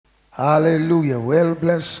Hallelujah. Well,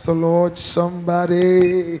 bless the Lord,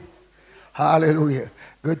 somebody. Hallelujah.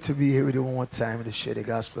 Good to be here with you one more time to share the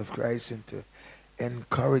gospel of Christ and to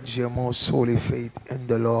encourage your most holy faith in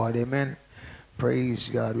the Lord. Amen. Praise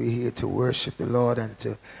God. We're here to worship the Lord and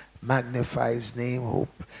to magnify his name.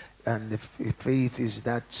 Hope and the faith is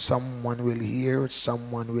that someone will hear,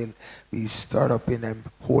 someone will be stirred up in a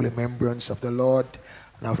holy remembrance of the Lord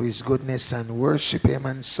and of his goodness and worship him,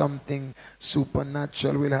 and something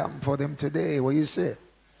supernatural will happen for them today. What you say?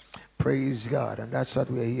 Praise God. And that's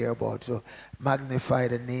what we're here about, to magnify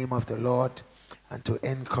the name of the Lord and to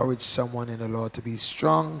encourage someone in the Lord to be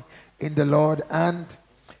strong in the Lord and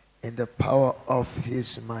in the power of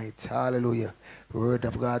his might. Hallelujah. The word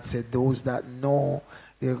of God said, those that know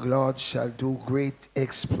their Lord shall do great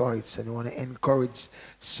exploits. And I want to encourage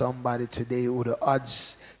somebody today who the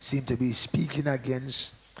odds seem to be speaking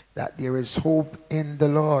against, that there is hope in the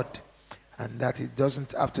Lord and that it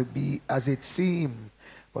doesn't have to be as it seems,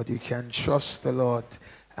 but you can trust the Lord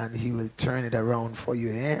and he will turn it around for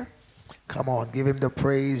you. Eh? Come on, give him the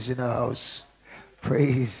praise in the house.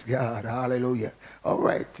 Praise God. Hallelujah. All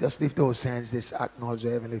right, just lift those hands. Let's acknowledge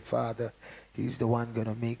the Heavenly Father. He's the one going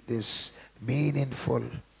to make this meaningful,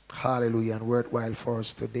 hallelujah, and worthwhile for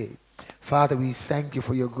us today. Father, we thank you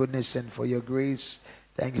for your goodness and for your grace.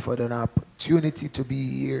 Thank you for the opportunity to be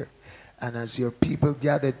here. And as your people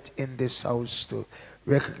gathered in this house to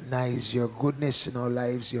recognize your goodness in our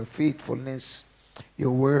lives, your faithfulness,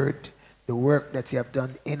 your word, the work that you have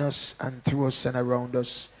done in us and through us and around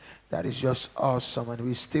us, that is just awesome. And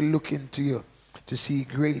we're still looking to you to see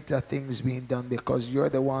greater things being done, because you're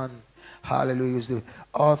the one, hallelujah, who's the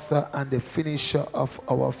author and the finisher of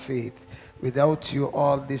our faith. Without you,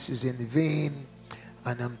 all this is in vain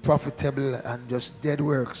and unprofitable and just dead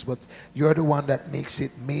works. But you're the one that makes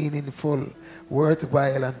it meaningful,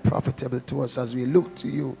 worthwhile, and profitable to us. As we look to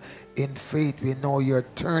you in faith, we know you're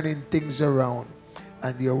turning things around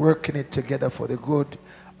and you're working it together for the good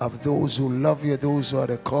of those who love you, those who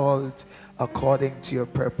are called according to your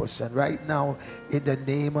purpose. And right now, in the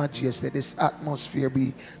name of Jesus, let this atmosphere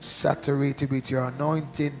be saturated with your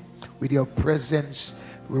anointing, with your presence.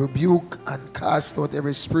 Rebuke and cast out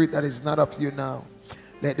every spirit that is not of you now.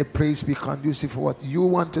 Let the place be conducive for what you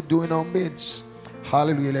want to do in our midst.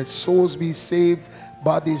 Hallelujah. Let souls be saved,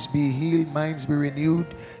 bodies be healed, minds be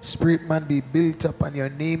renewed, spirit man be built up, and your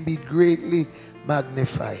name be greatly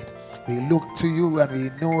magnified. We look to you and we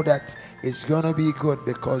know that it's going to be good,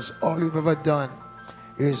 because all you've ever done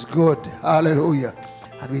is good. Hallelujah.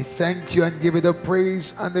 And we thank you and give you the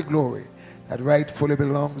praise and the glory that rightfully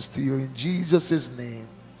belongs to you, in Jesus' name.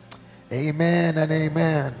 Amen and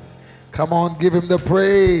amen. Come on, give him the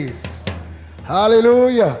praise.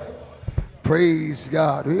 Hallelujah. Praise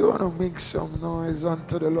God. We want to make some noise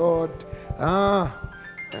unto the Lord.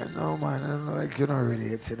 And no, man, I don't know, like, you know, really,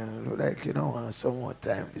 it's, you know, look like, you know, some more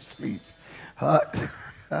time to sleep.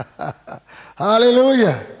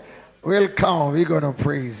 Hallelujah. Welcome. We're going to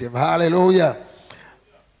praise him. Hallelujah.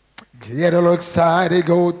 Get a little excited,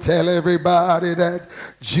 go tell everybody that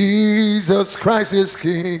Jesus Christ is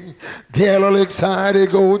King. Get a little excited,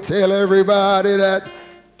 go tell everybody that.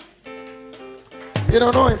 You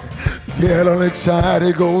don't know it? Get a little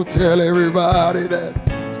excited, go tell everybody that.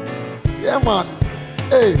 Yeah, man.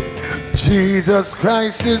 Hey, Jesus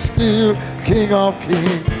Christ is still King of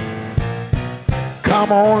Kings.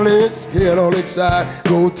 Come on, let's get all excited,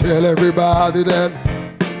 go tell everybody that.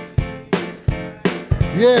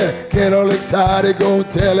 Yeah, get all excited, go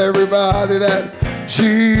tell everybody that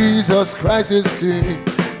Jesus Christ is King.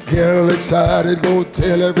 Get all excited, go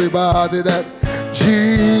tell everybody that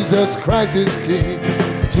Jesus Christ is King.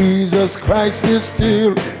 Jesus Christ is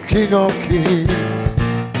still King of Kings.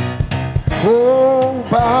 Oh,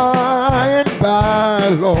 by and by,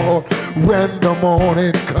 Lord, when the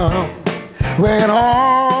morning comes, when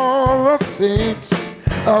all the saints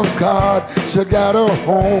of God shall gather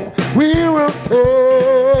home, we will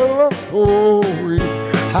tell a story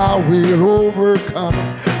how we'll overcome.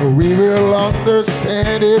 We will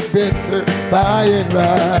understand it better by and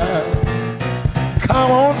by.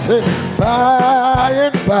 Come on, say, by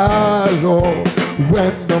and by, Lord,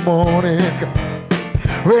 when the morning comes,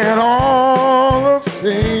 when all the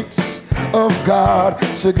saints of God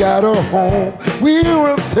shall gather home, we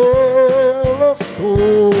will tell a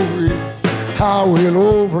story how we'll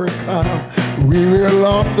overcome. We will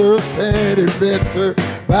understand it better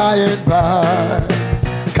by and by.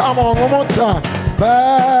 Come on, one more time.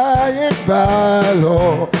 By and by,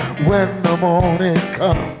 Lord, when the morning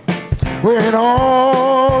comes, when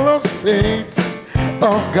all the saints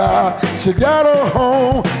of God shall gather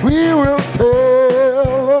home, we will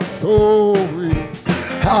tell a story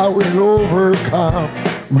I will overcome.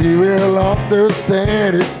 We will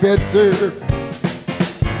understand it better.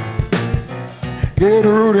 Get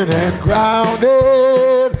rooted and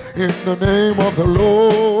grounded in the name of the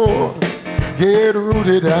Lord. Get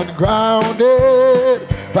rooted and grounded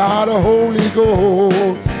by the Holy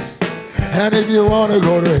Ghost. And if you want to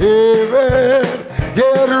go to heaven,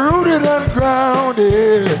 get rooted and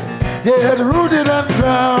grounded. Get rooted and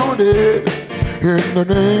grounded in the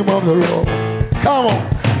name of the Lord. Come on.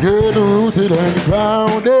 Get rooted and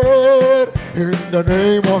grounded in the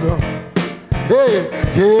name of the Lord. Hey,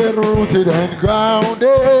 get rooted and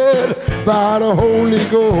grounded by the Holy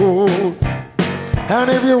Ghost. And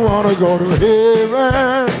if you want to go to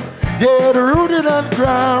heaven, get rooted and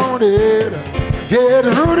grounded. Get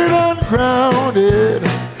rooted and grounded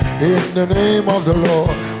in the name of the Lord.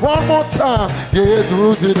 One more time. Get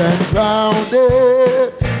rooted and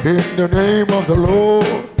grounded in the name of the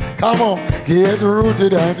Lord. Come on. Get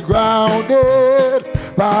rooted and grounded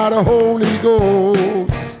by the Holy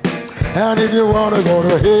Ghost. And if you want to go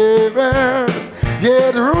to heaven,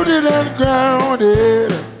 get rooted and grounded.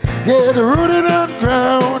 Get rooted and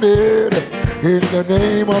grounded in the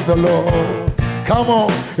name of the Lord. Come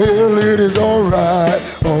on, well, it is alright,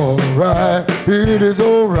 alright, it is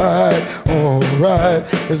alright, alright,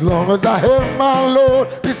 as long as I have my Lord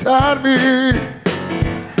beside me.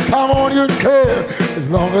 Come on, you care, as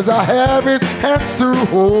long as I have his hands to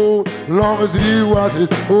hold, as long as he watches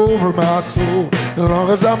over my soul, as long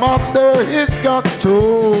as I'm under his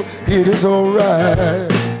control, it is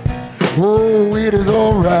alright. Oh, it is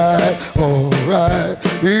alright, alright,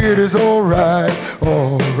 it is alright,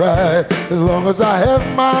 alright, as long as I have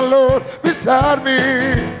my Lord beside me.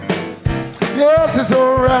 Yes, it's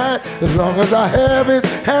alright, as long as I have his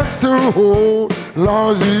hands to hold, as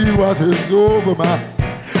long as he watches over my,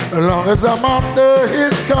 as long as I'm under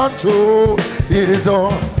his control, it is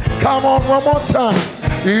all. Come on, one more time.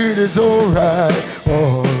 It is alright,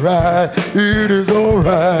 alright, it is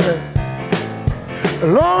alright. As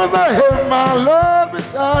long as I have my Lord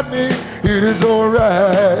beside me, it is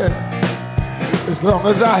alright. As long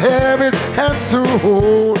as I have his hands to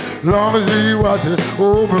hold, as long as he watches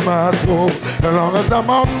over my soul, as long as I'm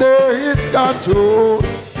under his control.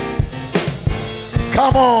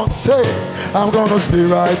 Come on, say, I'm gonna stay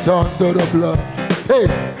right under the blood. Hey,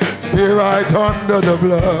 stay right under the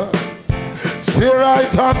blood. Stay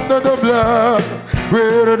right under the blood,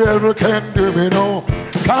 where the devil can't do me no.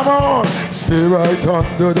 Come on, stay right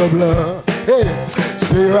under the blood. Hey,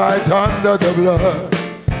 stay right under the blood.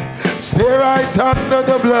 Stay right under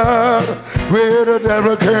the blood, where the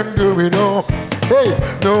devil can't do me no. Hey,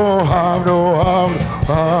 no harm, no harm, no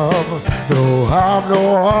harm, no harm,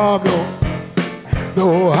 no harm, no.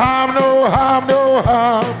 No harm, no harm, no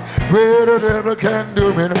harm, where the devil can't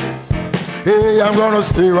do me no. Hey, I'm gonna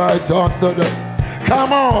stay right under the,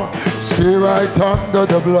 come on, stay right under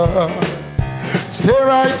the blood. Stay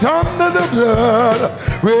right under the blood,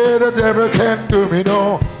 where the devil can't do me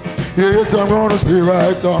no. Yes, I'm gonna stay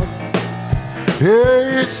right on.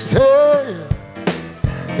 Hey, stay.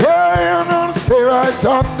 Hey, I'm gonna stay right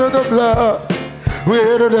under the blood,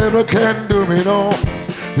 where the devil can't do me no.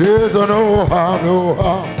 Yes, no harm, no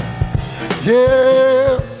harm.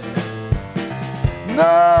 Yes.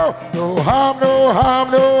 No, no harm, no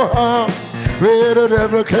harm, no harm, where the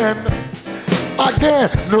devil can. Again,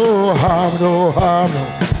 no harm, no harm, no.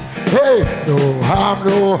 Hey, no harm,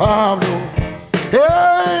 no harm, no.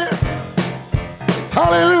 Hey,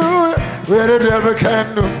 hallelujah, where the devil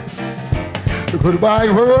can do. Goodbye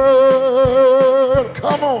world,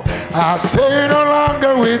 come on. I stay no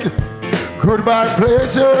longer with you. Goodbye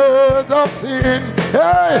pleasures of sin.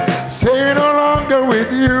 Hey, stay no longer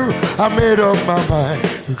with you. I made up my mind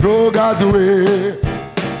to go God's way.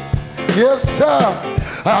 Yes, sir.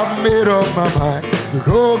 I've made up my mind to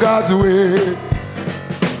go God's way.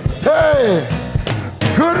 Hey,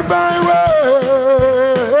 goodbye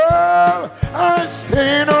world. I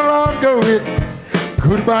stay no longer with you.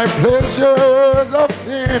 Goodbye pleasures of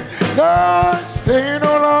sin. No, I stay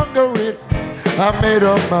no longer with you. I made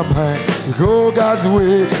up my mind to go God's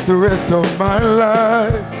way the rest of my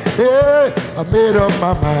life. Yeah, I made up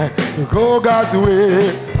my mind to go God's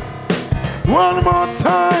way. One more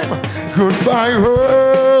time, goodbye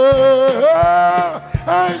world.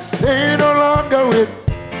 I stay no longer with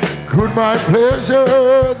goodbye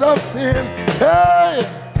pleasures of sin. Hey,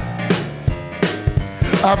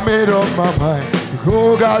 I made up my mind to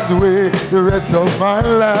go God's way the rest of my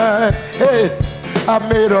life. Hey, I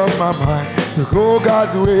made up my mind to go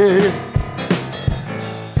God's way.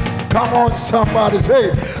 Come on, somebody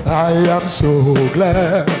say, I am so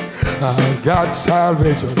glad I got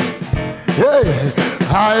salvation. Hey,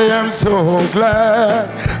 I am so glad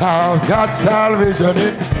I've got salvation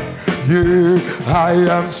in you. I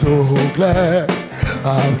am so glad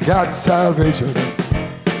I've got salvation.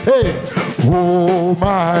 Hey, oh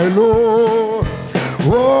my Lord,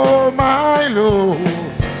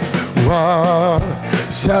 what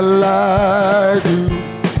shall I do?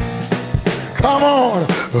 Come on,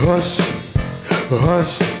 hush,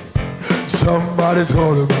 hush, somebody's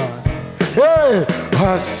calling mine. Hey,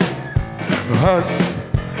 hush, hush,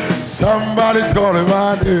 somebody's calling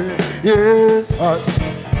my name. Yes, hush,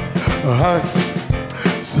 hush,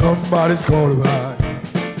 somebody's calling mine.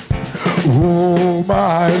 Oh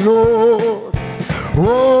my Lord,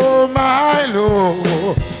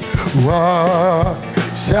 what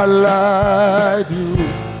shall I do?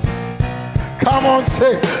 Come on,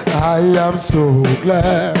 say, I am so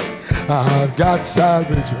glad I've got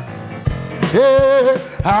salvation. Yeah,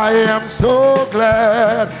 I am so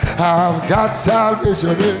glad I've got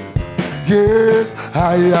salvation. Yes,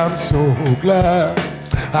 I am so glad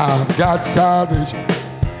I've got salvation.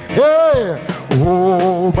 Hey,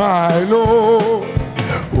 oh my Lord,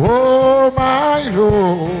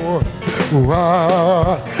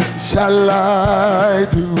 what shall I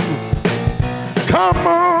do? Come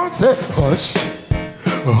on, say, hush,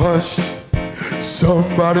 hush,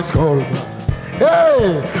 somebody's calling me.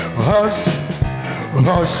 Hey, hush,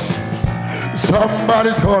 hush,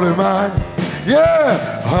 somebody's calling mine.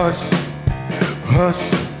 Yeah, hush, hush,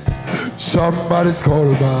 somebody's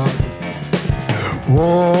calling mine.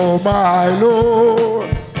 Oh my Lord,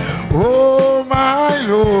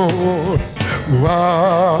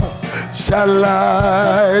 what shall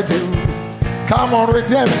I do? Come on,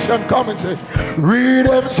 redemption, come and say,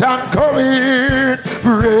 redemption coming,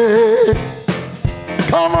 pray.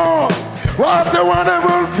 Come on, what a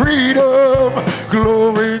wonderful freedom,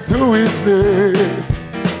 glory to his name.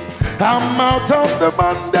 I'm out of the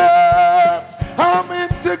bondage, I'm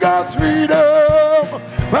into God's freedom,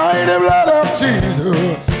 by the blood of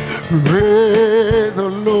Jesus, praise the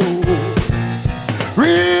Lord.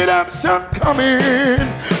 Redemption coming,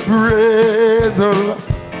 praise the Lord.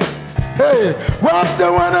 Hey, what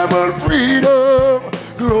a wonderful freedom,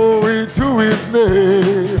 glory to his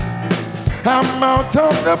name. I'm out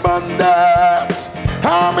of the bondage,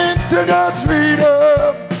 I'm into God's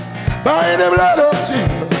freedom, by the blood of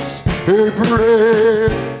Jesus, hey,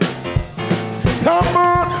 praise. Come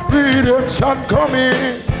on, redemption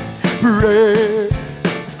coming, praise.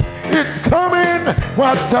 It's coming,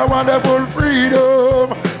 what a wonderful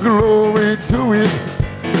freedom, glory to it.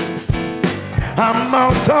 I'm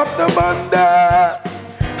out of the bondage,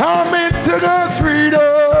 I'm into God's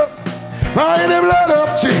freedom, by the blood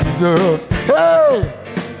of Jesus. Hey,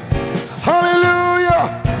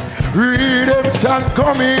 hallelujah, redemption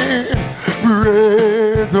coming,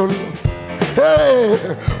 praise the Lord. Hey,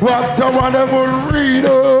 what a wonderful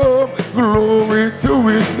freedom, glory to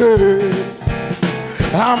his name.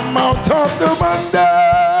 I'm out of the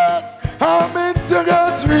bondage, I'm into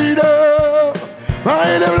God's freedom,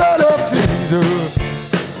 by the blood of Jesus.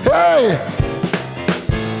 Hey,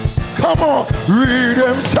 come on,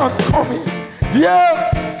 redemption coming. Yes,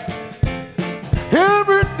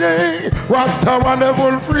 every day, what a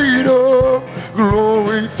wonderful freedom,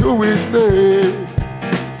 glory to his name.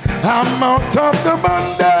 I'm out of the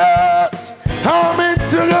bondage, I'm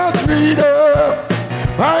into God's freedom,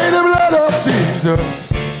 by the blood of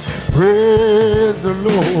Jesus. Praise the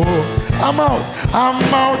Lord. I'm out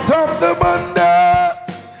of the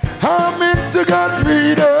bondage, I'm into God's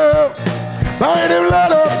freedom, by the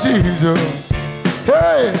blood of Jesus.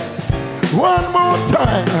 Hey, one more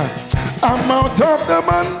time. I'm out of the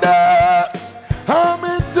bondage, I'm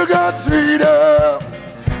into God's freedom,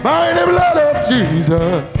 by the blood of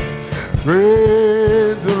Jesus.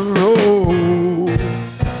 Praise the Lord.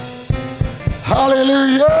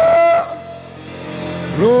 Hallelujah.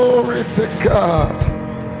 Glory to God.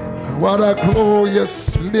 And what a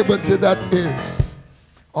glorious liberty that is.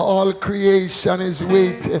 All creation is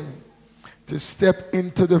waiting to step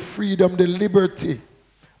into the freedom, the liberty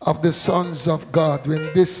of the sons of God,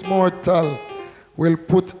 when this mortal will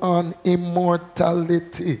put on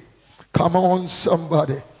immortality. Come on,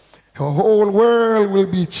 somebody. The whole world will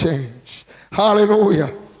be changed.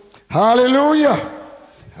 Hallelujah. Hallelujah.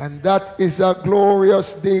 And that is a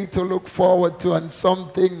glorious day to look forward to, and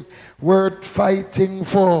something worth fighting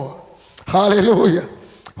for. Hallelujah.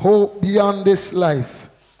 Hope beyond this life.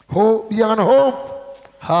 Hope beyond hope.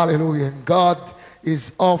 Hallelujah. And God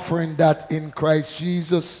is offering that in Christ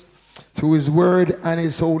Jesus through his word and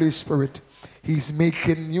his Holy Spirit. He's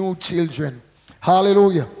making new children.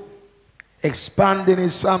 Hallelujah. Expanding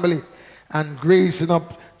his family and raising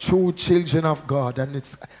up true children of God. And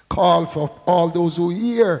it's called for all those who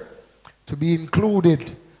hear to be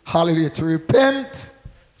included, hallelujah, to repent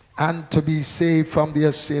and to be saved from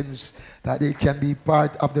their sins, that they can be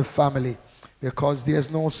part of the family, because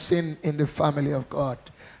there's no sin in the family of God.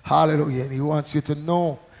 Hallelujah. And he wants you to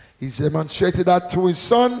know he's demonstrated that through his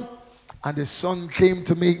son, and the son came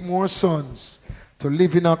to make more sons, to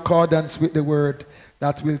live in accordance with the word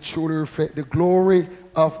that will truly reflect the glory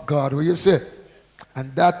of God. What you say?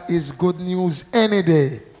 And that is good news any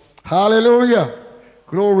day. Hallelujah.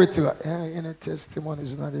 Glory to God. Any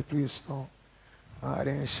testimonies not the place now? I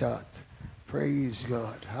didn't shout. Praise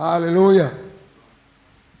God. Hallelujah.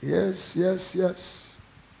 Yes, yes, yes.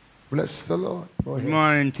 Bless the Lord. Go ahead. Good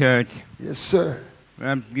morning, church. Yes, sir.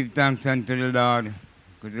 I give thanks unto the Lord,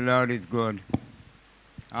 because the Lord is good.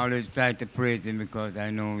 I always try to praise him because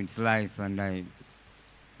I know it's life and I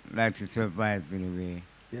like to survive in a way.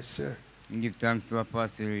 Yes, sir. And give thanks to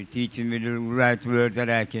Apostle teaching me the right words that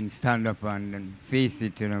I can stand up and face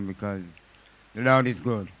it, because the Lord is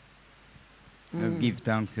good. I give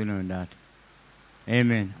thanks to know that.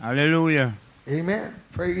 Amen. Hallelujah. Amen.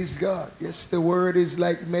 Praise God. Yes, the word is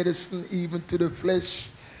like medicine even to the flesh,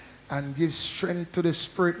 and gives strength to the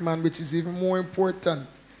spirit man, which is even more important.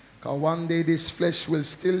 Because one day this flesh will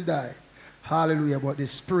still die. Hallelujah. But the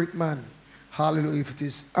spirit man, hallelujah, if it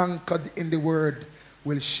is anchored in the word,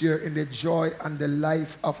 will share in the joy and the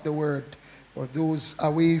life of the word. But those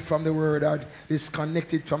away from the word, or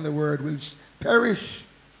disconnected from the word, will perish.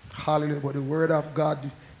 Hallelujah. But the word of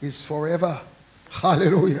God is forever.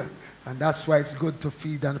 Hallelujah. And that's why it's good to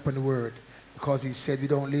feed upon the word. Because he said we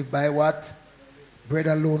don't live by what? Bread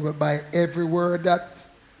alone, but by every word that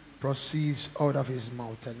proceeds out of his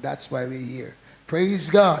mouth. And that's why we're here. Praise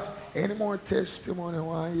God. Any more testimony? I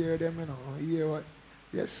want to hear them, Hear what?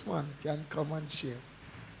 Yes, man. Can come and share.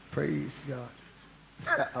 Praise God.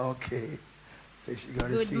 Okay. So she got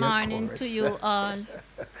to Good see a morning chorus. to you all.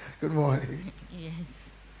 Good morning. Yes.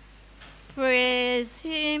 Praise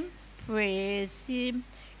him,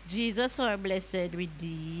 Jesus our blessed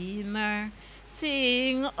Redeemer.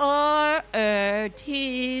 Sing o'er earth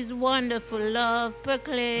his wonderful love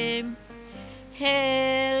proclaim.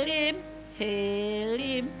 Hail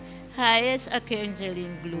him, highest archangel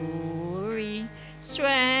in glory.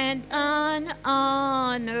 Strength and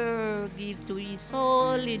honor give to his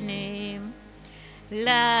holy name.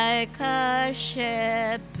 Like a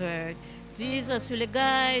shepherd, Jesus will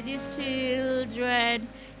guide his children.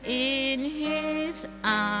 In his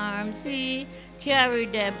arms he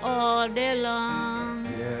carried them all day long.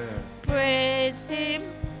 Yeah. Praise him,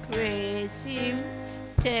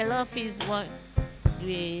 tell of his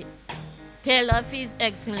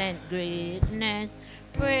excellent greatness.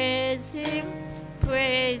 Praise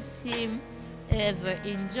him, ever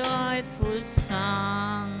in joyful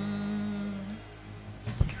song.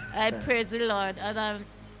 I praise the Lord.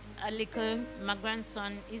 My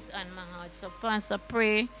grandson is on my heart, so Pastor,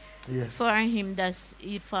 pray for him that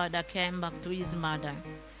his father came back to his mother.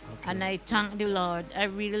 Okay. And I thank the Lord. I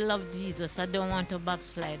really love Jesus. I don't want to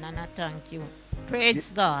backslide, and I thank you.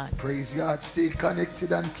 Praise God. Praise God. Stay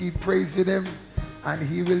connected and keep praising him, and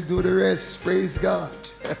he will do the rest. Praise God.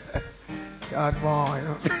 God,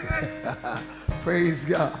 more, Praise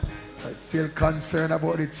God. I'm still concerned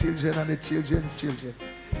about the children and the children's children,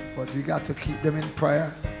 but we got to keep them in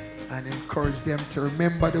prayer and encourage them to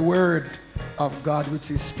remember the word of God, which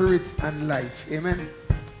is spirit and life. Amen.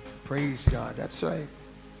 Praise God. That's right.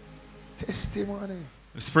 Testimony.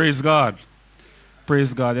 Let's praise God.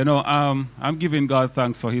 Praise God. I'm giving God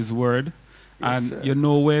thanks for his word. Yes, and sir. You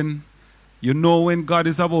know when God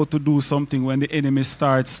is about to do something, when the enemy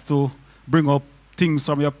starts to bring up things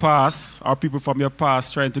from your past, or people from your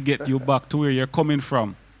past trying to get you back to where you're coming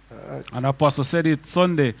from. And Apostle said it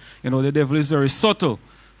Sunday, the devil is very subtle.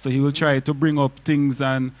 So he will try to bring up things,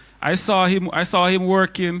 and I saw him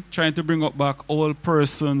working, trying to bring up back old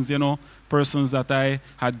persons, persons that I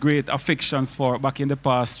had great affections for back in the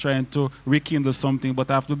past, trying to rekindle something, but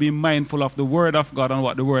I have to be mindful of the word of God and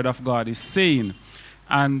what the word of God is saying.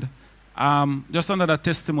 And just another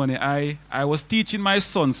testimony, I was teaching my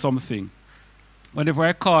son something. Whenever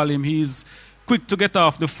I call him, he's quick to get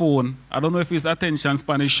off the phone. I don't know if his attention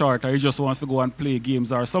span is short or he just wants to go and play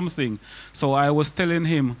games or something. So I was telling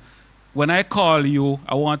him, when I call you,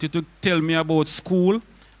 I want you to tell me about school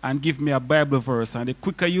and give me a Bible verse. And the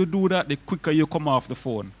quicker you do that, the quicker you come off the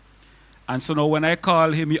phone. And so now when I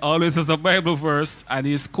call him, he always has a Bible verse, and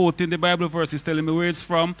he's quoting the Bible verse. He's telling me where it's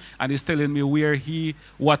from, and he's telling me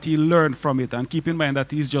what he learned from it. And keep in mind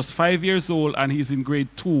that he's just 5 years old and he's in grade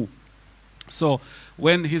 2. So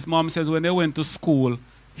when his mom says when they went to school,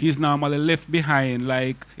 he's normally left behind,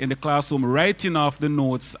 like in the classroom, writing off the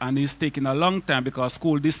notes, and he's taking a long time because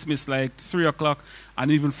school dismissed like 3 o'clock,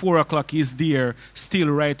 and even 4 o'clock he's there still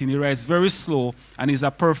writing. He writes very slow, and he's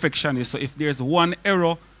a perfectionist. So if there's one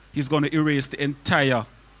error, he's going to erase the entire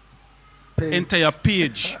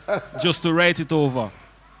page just to write it over.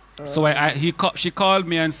 So she called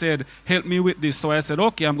me and said, help me with this. So I said,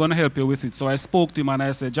 okay, I'm going to help you with it. So I spoke to him and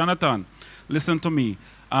I said, Jonathan, listen to me.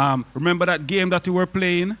 Remember that game that we were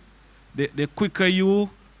playing? The quicker you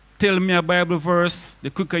tell me a Bible verse,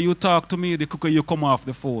 the quicker you talk to me, the quicker you come off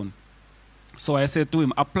the phone. So I said to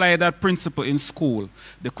him, apply that principle in school.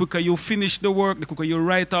 The quicker you finish the work, the quicker you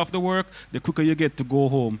write off the work, the quicker you get to go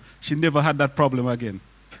home. She never had that problem again.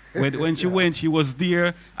 When she went, he was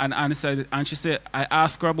there, and she said, I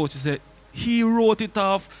asked her about it. She said, he wrote it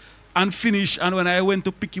off and finished, and when I went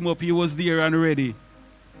to pick him up, he was there and ready.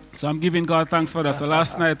 So I'm giving God thanks for that. So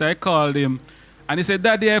last night I called him, and he said,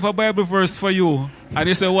 Daddy, I have a Bible verse for you. And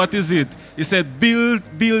he said, what is it? He said,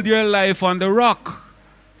 build your life on the rock.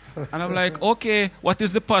 And I'm like, okay, what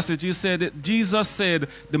is the passage? He said, Jesus said,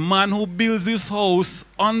 the man who builds his house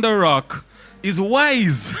on the rock is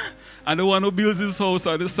wise. And the one who builds his house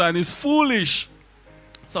on the sand is foolish.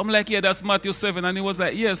 So I'm like, yeah, that's Matthew 7. And he was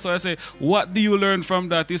like, yes. So I said, what do you learn from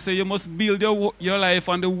that? He said, you must build your life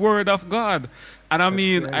on the word of God. And I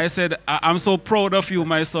mean, right. I said, I'm so proud of you,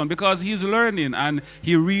 my son, because he's learning and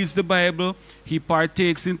he reads the Bible. He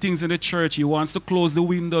partakes in things in the church. He wants to close the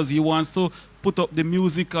windows. He wants to put up the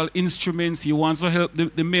musical instruments. He wants to help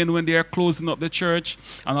the men when they are closing up the church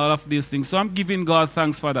and all of these things. So I'm giving God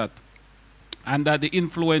thanks for that. And that the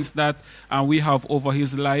influence that we have over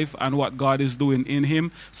his life and what God is doing in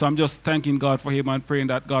him. So I'm just thanking God for him and praying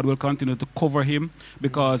that God will continue to cover him,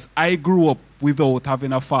 because I grew up without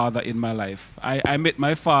having a father in my life. I met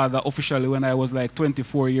my father officially when I was like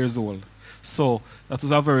 24 years old. So that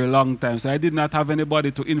was a very long time. So I did not have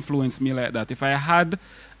anybody to influence me like that. If I had,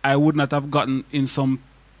 I would not have gotten in some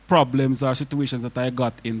problems or situations that I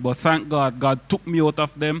got in. But thank God, God took me out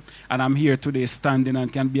of them, and I'm here today standing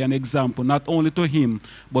and can be an example, not only to him,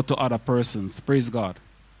 but to other persons. Praise God.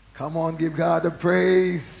 Come on, give God the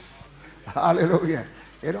praise. Hallelujah.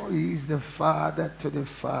 You know, he's the father to the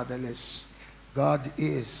fatherless. God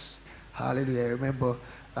is. Hallelujah. I remember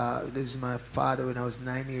this is my father when I was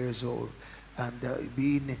 9 years old, and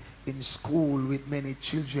being in school with many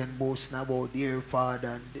children boasting about their father,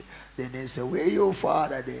 and then they say, where your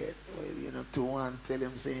father dead? Well, you know, to one tell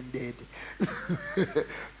him saying dead.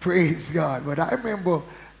 Praise God. But I remember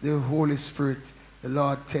the Holy Spirit, the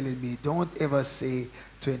Lord telling me, don't ever say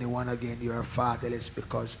to anyone again, you're fatherless,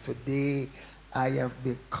 because today I have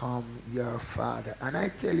become your father. And I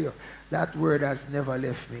tell you, that word has never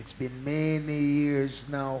left me. It's been many years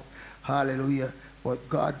now. Hallelujah. But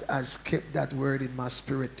God has kept that word in my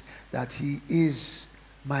spirit, that he is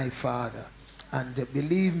my father. And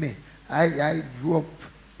believe me, I grew up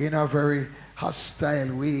in a very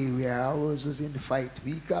hostile way where I always was in the fight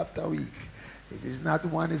week after week. If it's not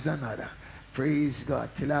one, it's another. Praise God.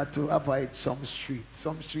 Till I had to avoid some street.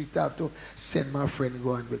 Some street I have to send my friend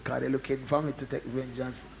going because they're looking for me to take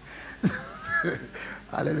vengeance.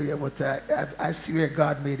 Hallelujah. But I see where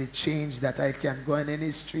God made a change, that I can go in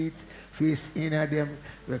any street, face in at them,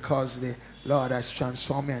 because the Lord has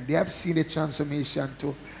transformed me. And they have seen the transformation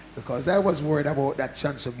too, because I was worried about that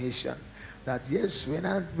transformation. That yes, when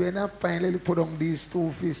I finally put on these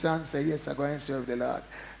 2 fists and say, yes, I go and serve the Lord,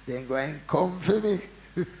 then go and come for me.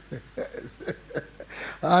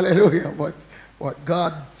 Hallelujah. But what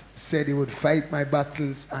God said, he would fight my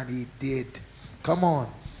battles, and he did. Come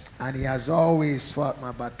on. And he has always fought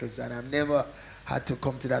my battles, and I've never had to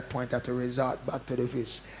come to that point, had to resort back to the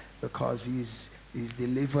fish, because he's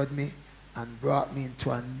delivered me and brought me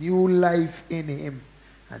into a new life in him,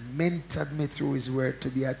 and mentored me through his word to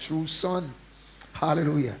be a true son.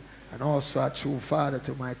 Hallelujah. And also a true father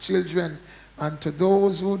to my children and to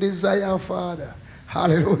those who desire a father.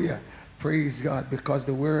 Hallelujah. Praise God, because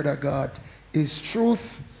the word of God is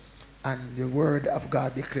truth, and the word of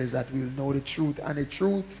God declares that we'll know the truth, and the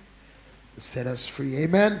truth will set us free.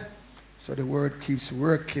 Amen. So the word keeps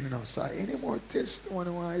working in us. Any more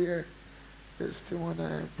testimony want to hear? Testimony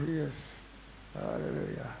and praise.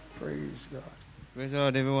 Hallelujah. Praise God. Praise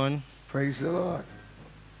God, everyone. Praise the Lord.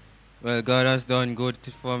 Well, God has done good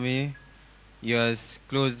for me. He has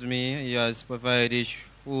clothed me. He has provided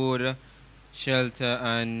food, shelter,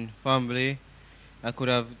 and family. I could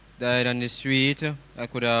have died on the street. I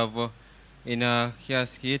could have in a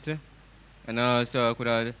casket. And also I could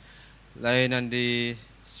have lying on the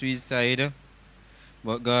street side.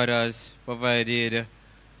 But God has provided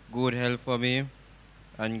good health for me.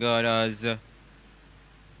 And God has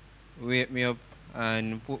wake me up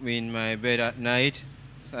and put me in my bed at night.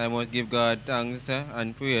 So I must give God thanks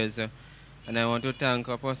and praise. And I want to thank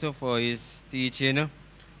Apostle for his teaching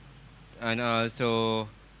and also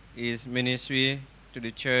his ministry to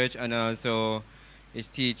the church and also his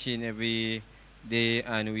teaching every day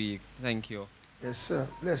and week. Thank you. Yes, sir.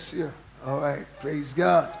 Bless you. All right. Praise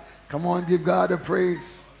God. Come on, give God a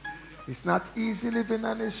praise. It's not easy living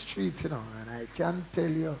on the street, you know, and I can tell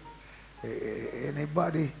you,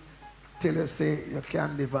 anybody tell you say you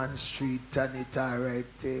can live on the street and it's all right,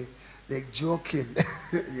 they're joking,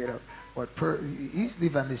 you know. But he's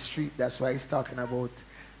living on the street, that's why he's talking about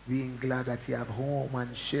being glad that you have home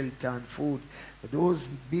and shelter and food. But those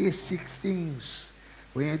basic things,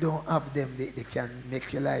 when you don't have them, they can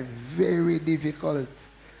make your life very difficult.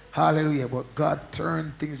 Hallelujah. But God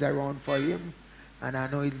turned things around for him. And I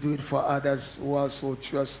know he'll do it for others who also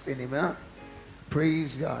trust in him. Huh?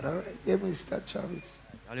 Praise God. All right. Yeah, Mr. Travis.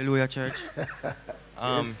 Hallelujah, church.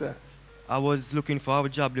 Yes, sir. I was looking for a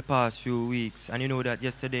job the past few weeks. And you know that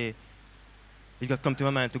yesterday, it got come to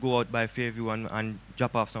my mind to go out by Fairview and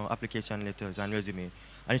drop off some application letters and resume.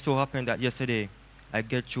 And it so happened that yesterday, I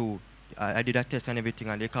get through. I did a test and everything,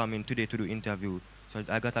 and they called me in today to do interview. So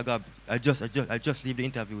I got a job. I just leave the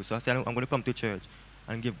interview. So I said I'm going to come to church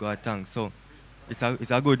and give God thanks. So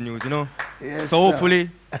it's a good news, you know. Yes, so hopefully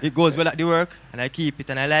it goes well at the work, and I keep it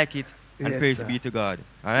and I like it, and yes, praise sir. be to God.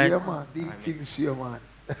 All right. Yeah, man. Big things here, man.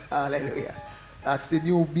 Hallelujah. That's the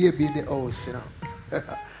new baby in the house, you know.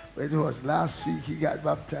 But it was last week he got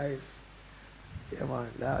baptized. Yeah, man.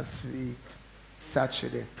 Last week,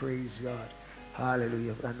 Saturday. Praise God.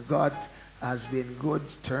 Hallelujah. And God has been good,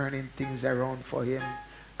 turning things around for him,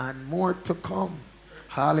 and more to come.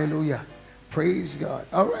 Hallelujah. Praise God.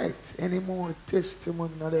 All right. Any more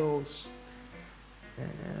testimony in the house?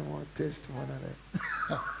 Any more testimony in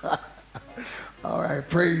the All right.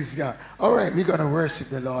 Praise God. All right. We're going to worship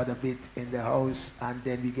the Lord a bit in the house, and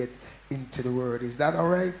then we get into the word. Is that all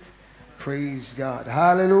right? Praise God.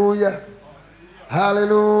 Hallelujah.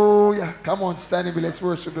 Hallelujah. Come on, stand and let's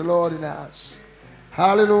worship the Lord in the house.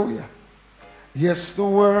 Hallelujah. Yes, the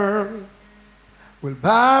world will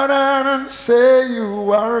bow down and say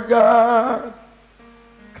you are God.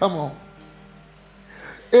 Come on.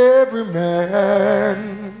 Every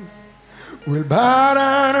man will bow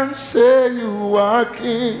down and say you are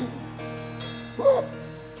King. Oh,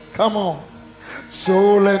 come on.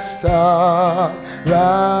 So let's start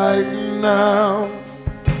right now.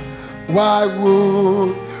 Why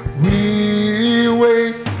would we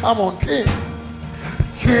wait? Come on, King.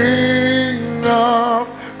 King of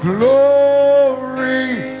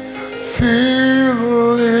glory,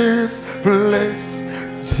 fill this place.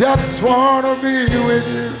 Just want to be with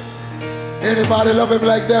you. Anybody love him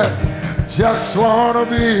like that? Just want to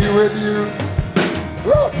be with you.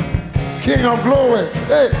 Woo! King of glory.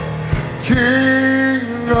 Hey.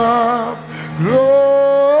 King of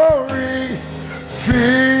glory,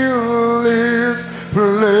 fill this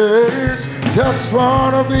place. Just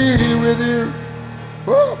want to be with you.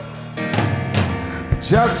 Woo.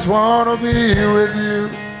 Just want to be with you.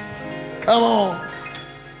 Come on.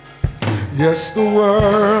 Yes, the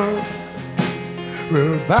world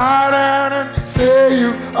will bow down and say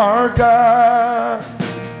you are God.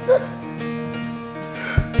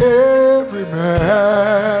 Every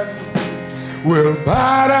man will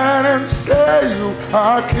bow down and say you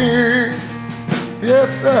are King.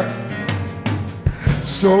 Yes, sir.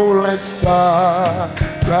 So let's start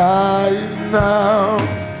right now.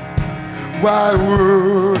 Why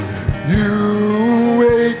would you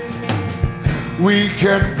wait? We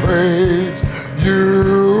can praise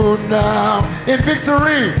you now. In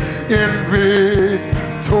victory, in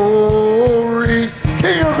victory.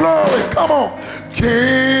 King of glory, come on.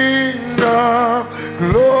 King of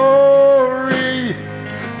glory,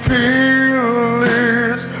 fill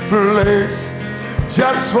this place.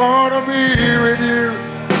 Just want to be with you.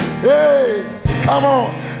 Hey, come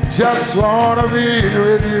on. Just want to be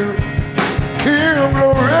with you. King of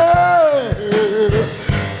glory,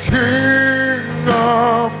 King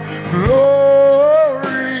of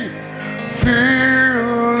glory,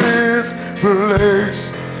 fill this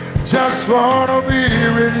place. Just want to be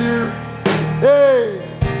with you. Hey,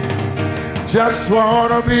 just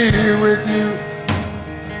want to be with you.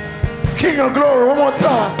 King of glory, one more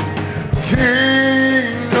time.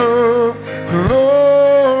 King of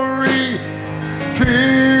glory,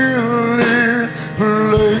 fill this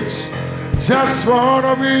place. Just want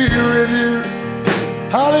to be with you.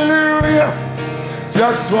 Hallelujah.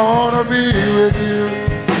 Just want to be with you.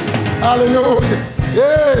 Hallelujah.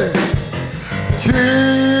 Yeah.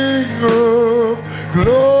 King of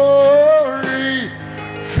glory,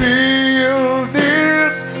 fill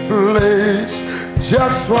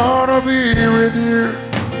wanna be with you.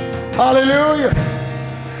 Hallelujah.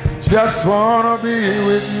 Just wanna be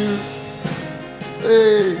with you.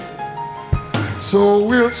 Hey. So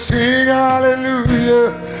we'll sing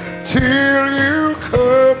hallelujah till you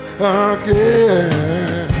come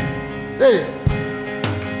again. Hey.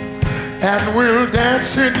 And we'll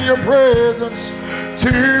dance in your presence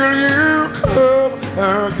till you come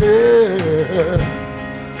again.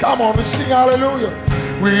 Come on and sing hallelujah.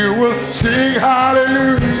 We will sing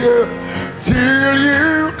hallelujah till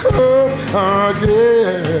you come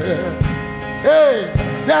again. Hey,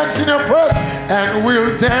 dance in your presence. And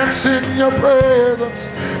we'll dance in your presence.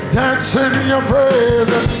 Dance in your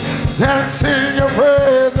presence. Dance in your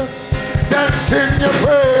presence. Dance in your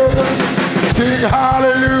presence. Sing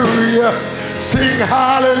hallelujah. Sing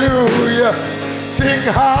hallelujah. Sing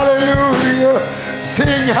hallelujah.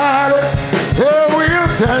 Sing hallelujah. Yeah, we'll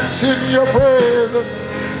dance in your presence.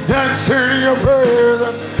 Dance in your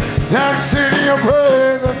presence. Dance in your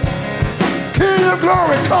presence. King of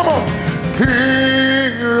glory, come on.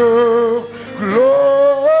 King of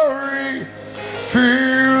glory,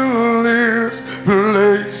 fill this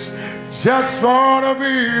place. Just wanna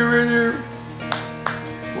be with you.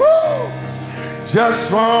 Woo!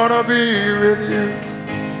 Just wanna be with you.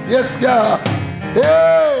 Yes, God.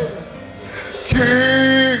 Hey!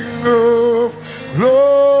 King of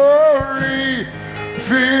glory,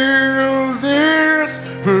 fill this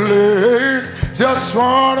place. Just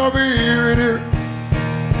wanna be with you.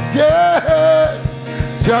 Yeah,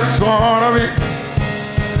 just wanna be.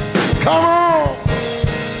 Come on.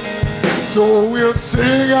 So we'll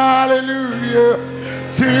sing hallelujah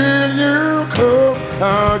till you come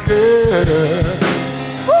again.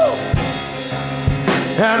 Woo.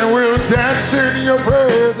 And we'll dance in your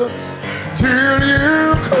presence till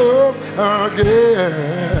you come again.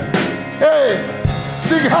 Hey,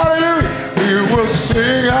 sing hallelujah. We will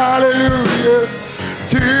sing hallelujah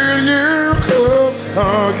till you come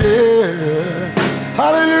again.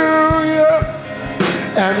 Hallelujah.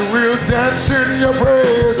 And we'll dance in your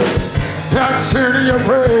presence. Dance in your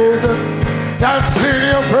presence. Dance in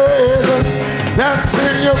your presence. Dance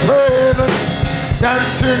in your presence.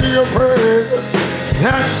 Dance in your presence.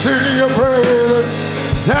 Dance in your presence.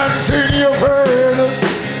 Dance in your presence.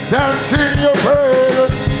 Dance in your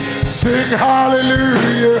presence. Sing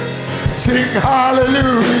hallelujah. Sing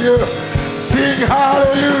hallelujah. Sing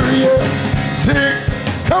hallelujah. Sing.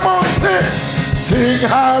 Come on, sing. Sing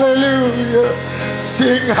hallelujah.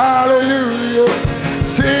 Sing hallelujah.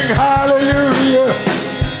 Sing hallelujah.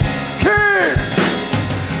 King.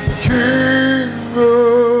 King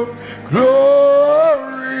of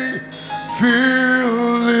glory,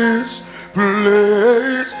 fill this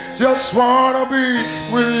place. Just wanna be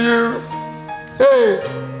with you. Hey,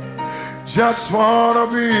 just wanna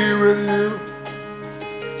be with you.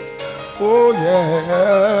 Oh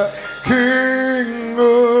yeah. King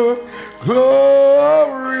of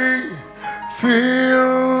glory,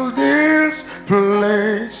 fill this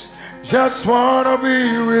place. Just wanna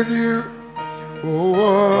be with you.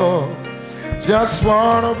 Oh, just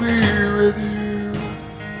wanna be with you.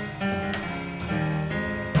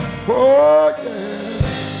 Oh yeah.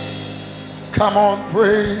 Come on,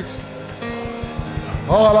 praise.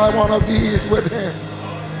 All I wanna be is with him.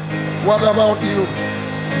 What about you?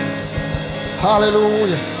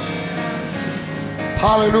 Hallelujah.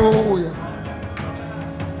 Hallelujah.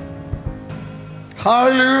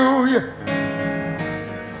 Hallelujah.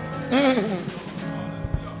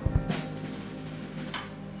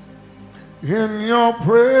 In your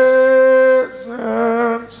presence,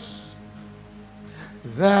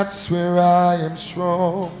 that's where I am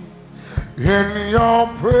strong. In your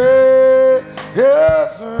presence,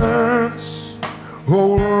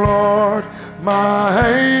 oh Lord,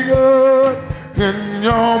 my God, in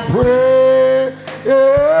your presence,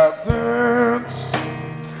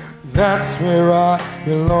 that's where I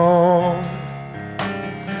belong.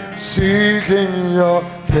 Seeking your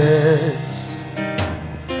face,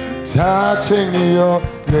 touching your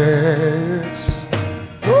place.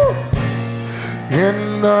 Woo!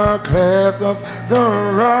 In the cleft of the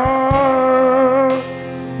rock.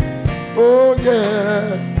 Oh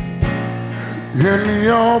yeah. In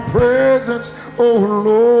your presence, oh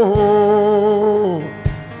Lord.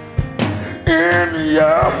 In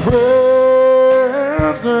your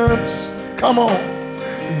presence. Come on.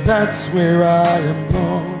 That's where I am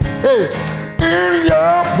born. Hey, in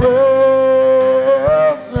your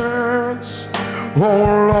presence, oh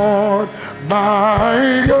Lord,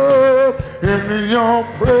 my God, in your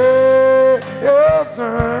presence,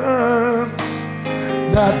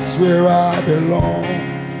 that's where I belong.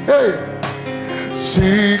 Hey,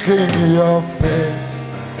 seeking your face,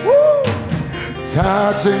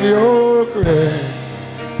 touching your grace.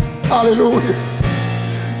 Hallelujah.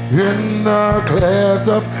 In the cleft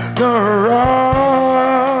of the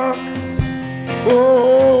rock.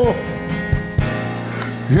 Oh,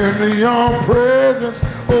 in your presence,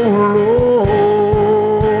 oh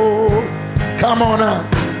Lord. Come on now.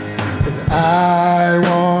 I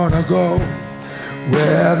want to go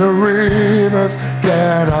where the rivers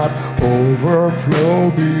cannot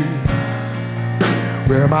overflow me,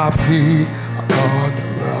 where my feet are on the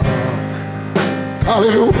rock.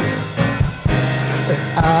 Hallelujah.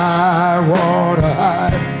 I want to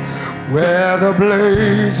hide where the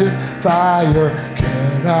blazing fire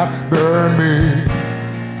cannot burn me,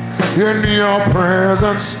 in your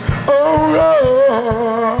presence, oh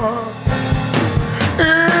Lord.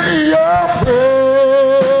 In your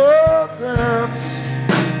presence,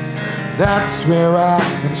 that's where I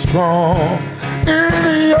am strong.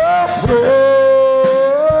 In your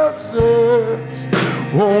presence,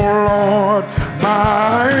 oh Lord,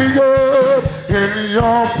 my God. In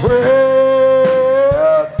your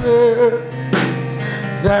presence,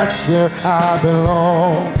 that's where I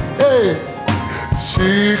belong. Hey,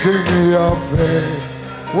 seeking your face,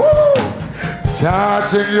 whoa,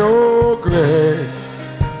 touching your grace.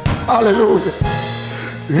 Hallelujah.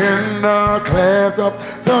 In the cleft of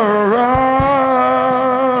the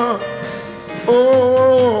rock.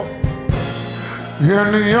 Oh,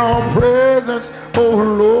 in your presence, oh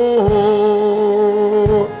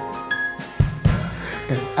Lord.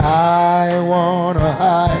 And I want to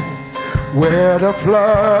hide where the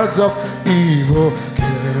floods of evil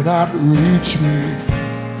cannot reach me,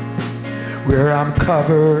 where I'm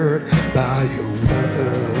covered by your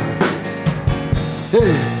blood.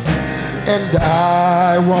 Hey. And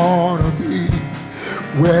I want to be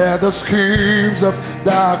where the schemes of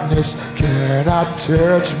darkness cannot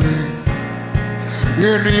touch me,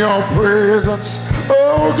 in your presence,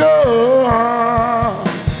 oh God.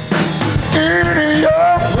 In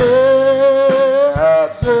your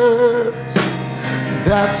presence,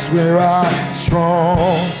 that's where I'm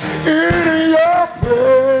strong. In your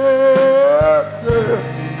presence,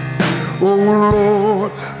 oh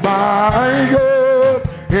Lord, my God.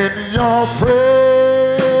 In your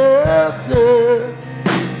presence,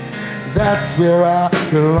 that's where I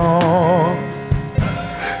belong.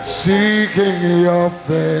 Seeking your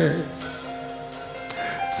face,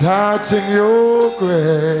 touching your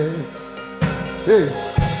grace. Hey.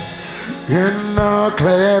 In the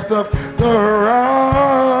cleft of the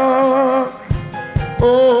rock.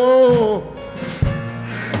 Oh,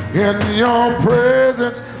 in your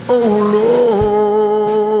presence, oh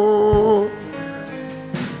Lord.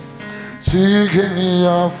 Seeking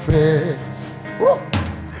your face, whoa,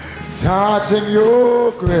 touching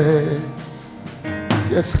your grace.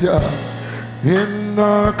 Yes, God. In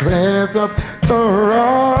the cleft of the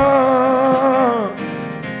rock.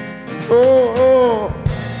 Oh,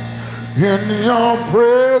 in your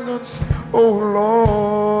presence, oh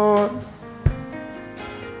Lord.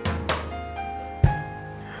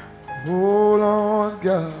 Oh Lord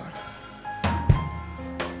God.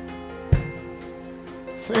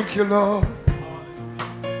 Thank you, Lord.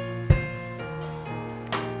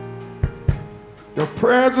 Your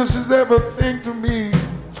presence is everything to me.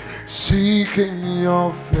 Seeking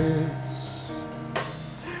your face,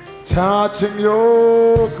 touching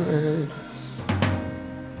your grace.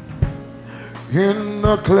 In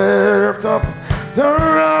the cleft of the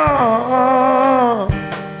rock.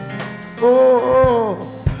 Oh,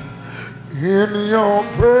 in your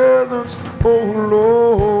presence, oh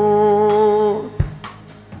Lord.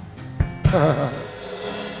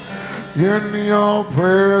 In your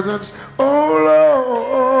presence, oh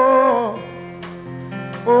Lord,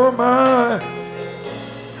 oh my.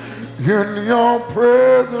 In your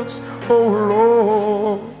presence, oh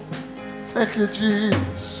Lord. Thank you,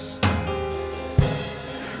 Jesus.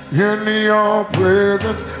 In your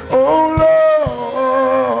presence, oh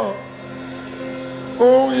Lord,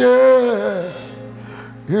 oh yeah.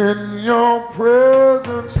 In your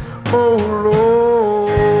presence, oh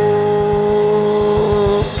Lord.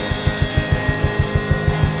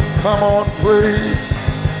 Come on, praise.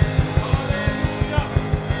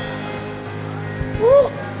 Woo.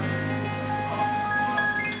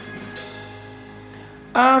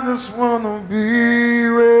 I just want to be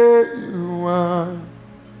where you are,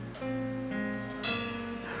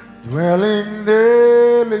 dwelling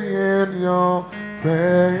daily in your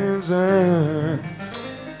presence.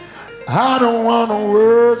 I don't want to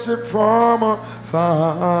worship from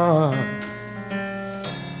afar.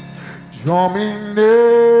 Draw me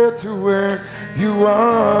near to where you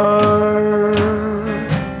are.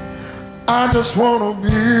 I just want to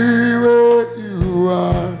be where you you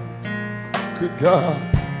are, good God,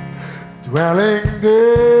 dwelling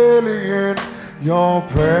daily in your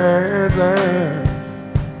presence.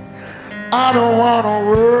 I don't want to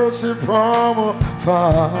worship from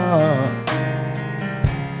afar.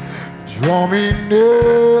 Draw me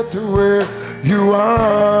near to where you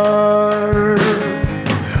are.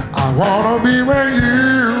 I want to be where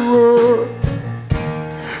you are,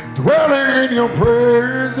 dwelling in your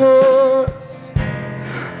presence,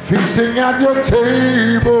 feasting at your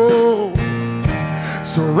table,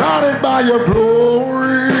 surrounded by your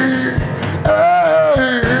glory,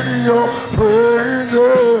 in your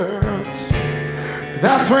presence.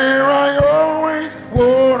 That's where I always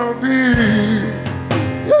want to be.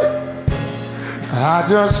 I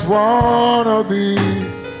just want to be.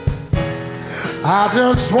 I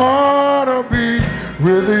just want to be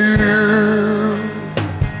with you.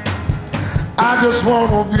 I just want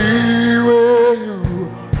to be where you,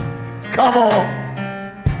 come on,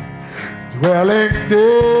 dwelling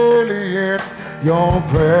daily in your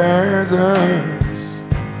presence.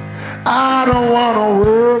 I don't want to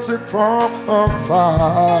worship from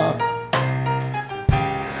afar.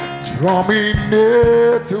 Draw me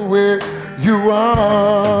near to where you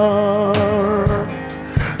are.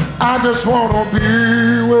 I just want to be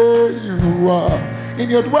where you are, in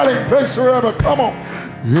your dwelling place forever. Come on,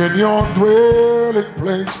 in your dwelling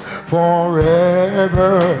place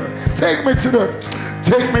forever. Take me to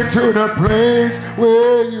the place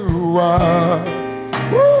where you are.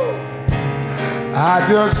 Woo. I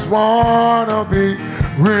just want to be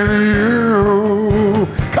with you.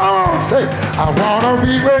 Come on, say, I want to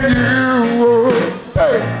be where you are.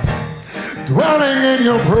 Hey. Dwelling in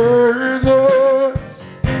your presence,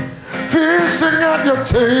 feasting at your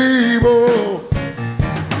table,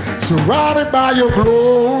 surrounded by your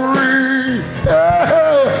glory,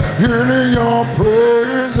 in your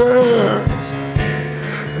presence.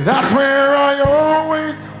 That's where I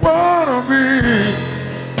always want to be.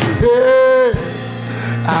 Yeah.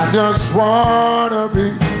 I just want to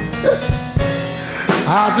be.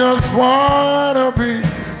 I just want to be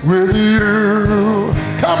with you.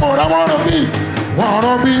 Come on, I want to be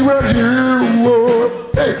where you are.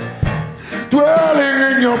 Hey. Dwelling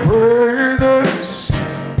in your presence,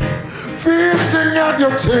 feasting at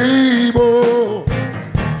your table,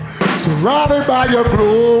 surrounded by your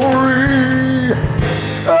glory,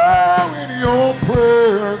 in your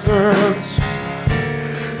presence.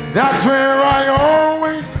 That's where I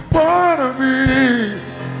always want to be.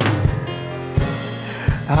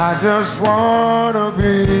 I just want to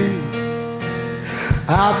be.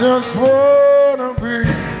 I just want to be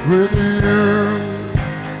with you.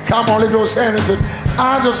 Come on, lift those hands and say,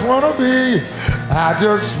 I just want to be. I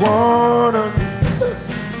just want to be.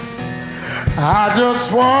 I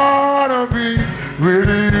just want to be with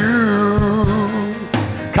you.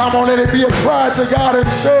 Come on, let it be a cry to God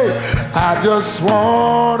and say, I just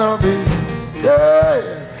want to be. Yeah.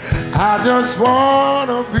 I just want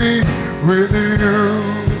to be with you.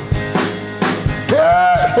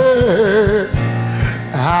 Yeah.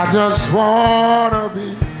 I just want to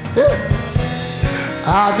be. Yeah.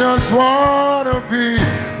 I just want to be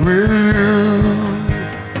with you.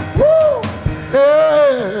 Woo.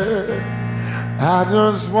 Yeah. I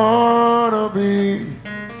just want to be.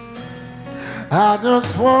 I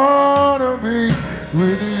just want to be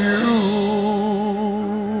with you.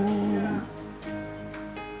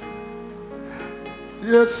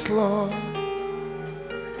 Yes, Lord.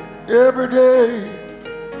 Every day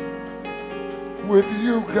with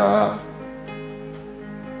you, God.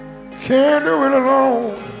 Can't do it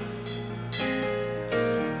alone.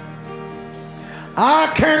 I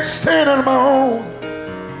can't stand on my own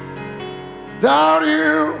without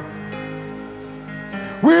you.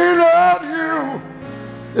 Without you,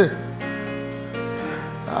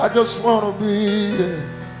 I just want to be,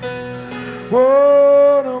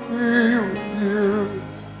 want to be with you.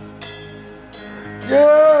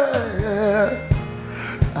 Yeah,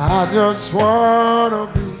 I just want to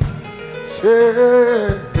be,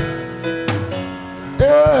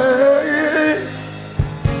 yeah,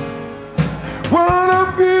 want to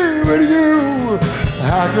be with you.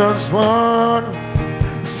 I just want to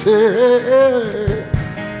say,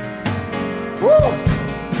 woo,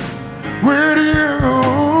 with you,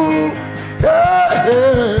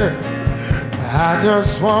 yeah. I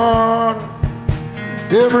just want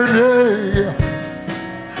every day,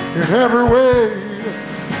 in every way,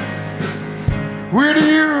 with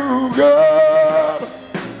you, God.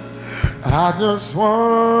 I just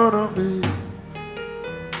want to be,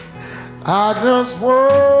 I just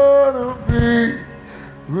want to be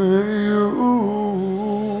with you.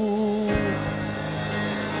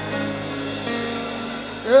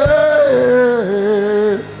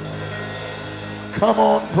 Hey, come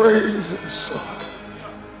on, praise him. So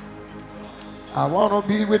I want to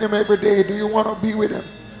be with him every day. Do you want to be with him?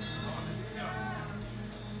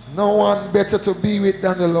 No one better to be with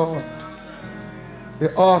than the Lord,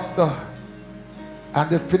 the author and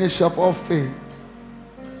the finisher of our faith.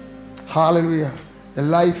 Hallelujah. The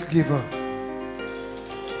life giver,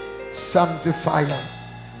 sanctifier,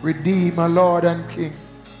 redeemer, Lord and King.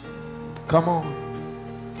 Come on.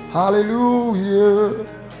 Hallelujah.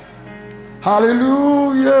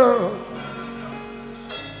 Hallelujah.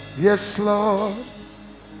 Yes, Lord.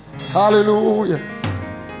 Hallelujah.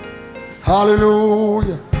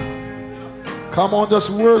 Hallelujah. Come on, just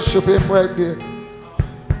worship him right there.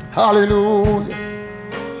 Hallelujah.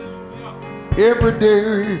 Every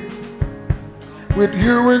day with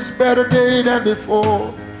you is better day than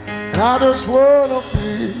before. And I just want to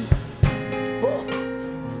be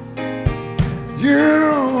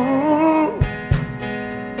you.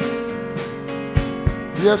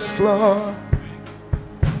 Yes, Lord.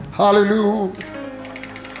 Hallelujah.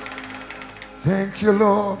 Thank you,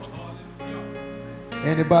 Lord.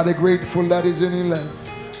 Anybody grateful that is in your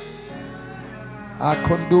life? I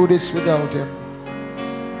couldn't do this without him.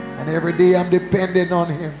 And every day I'm depending on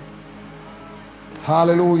him.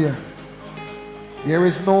 Hallelujah. There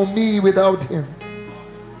is no me without him.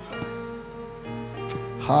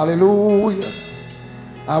 Hallelujah.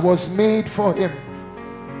 I was made for him.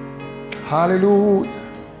 Hallelujah.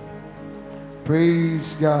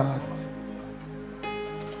 Praise God.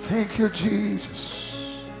 Thank you,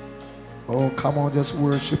 Jesus. Oh, come on, just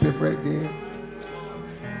worship him right there.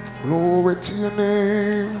 Glory to your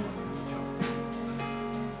name.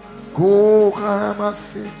 Go, come and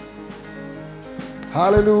sing.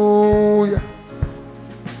 Hallelujah.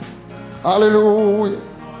 Hallelujah.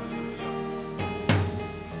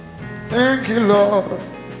 Thank you, Lord.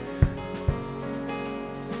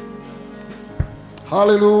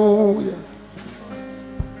 Hallelujah.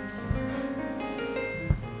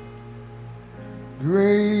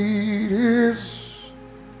 Great is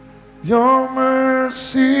your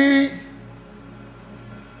mercy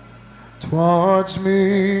towards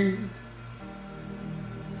me.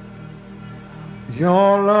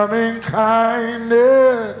 Your loving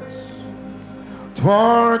kindness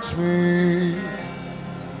towards me.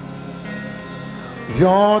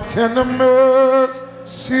 Your tender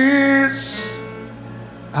mercies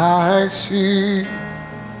I see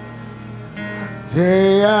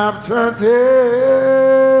day after day,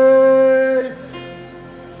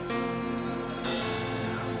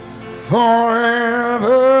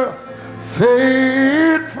 forever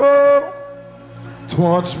faithful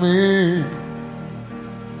towards me,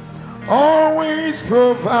 always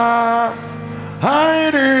providing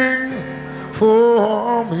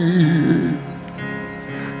for me.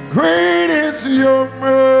 Great is your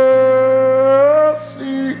mercy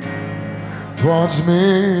towards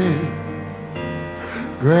me.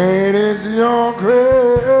 Great is your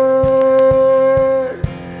grace.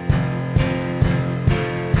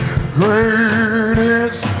 Great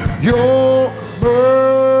is your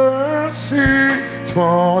mercy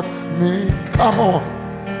towards me. Come on.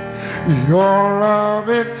 Your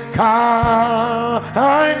loving kindness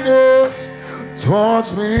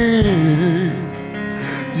towards me.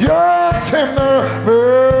 Your tender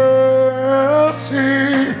mercy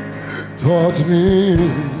towards me.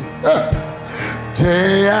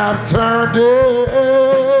 Day after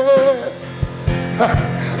day,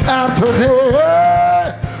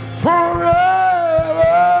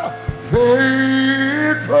 forever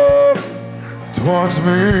faithful towards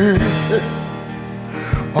me,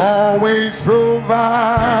 always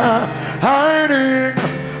providing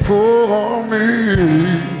for me.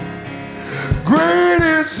 Great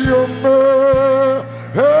is your mercy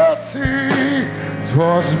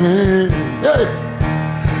towards me. Hey.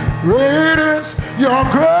 Great is your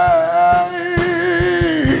grace,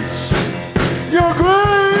 your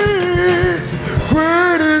grace.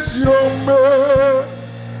 Great is your mercy.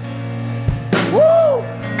 Woo!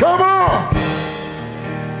 Come on.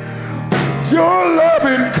 Your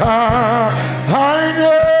loving kindness.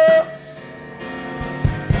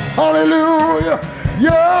 Hallelujah.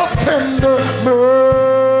 Your tender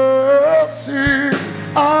mercies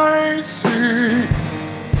I see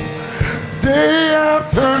day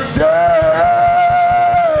after day.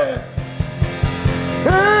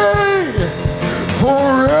 Hey,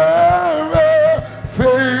 forever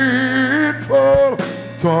faithful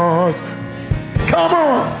towards. Come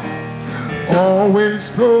on. Always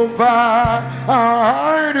providing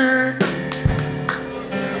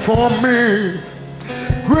for me.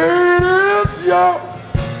 Great is your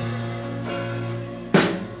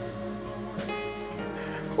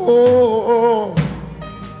Oh,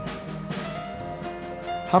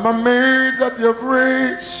 I'm amazed at your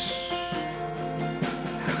grace.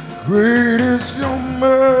 Great is your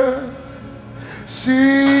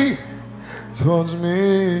mercy towards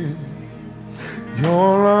me.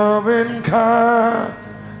 Your loving kindness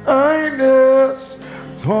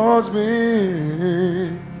towards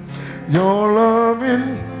me. Your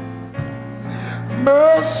loving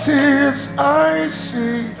mercies I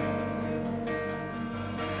see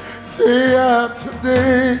day after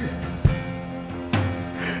day,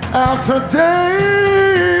 after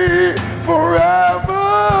day, forever.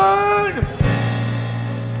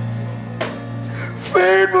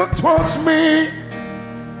 Faithful towards me,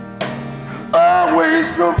 always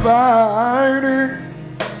providing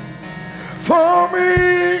for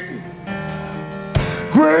me.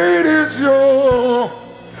 Great is your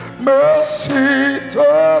mercy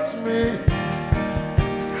towards me.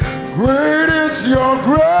 Great is your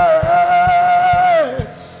grace.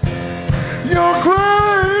 Your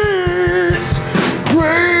grace.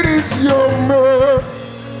 Great is your mercy.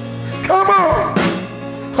 Come on.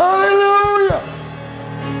 Hallelujah.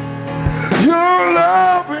 Your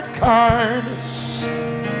loving kindness.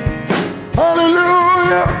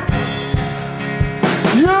 Hallelujah.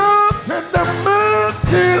 Your tender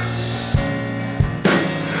mercies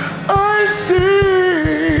I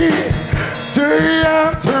see day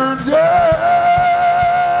after day,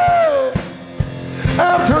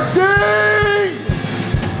 after day,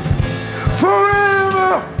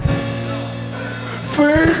 forever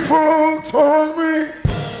faithful toward me.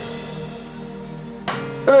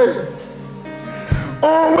 Hey,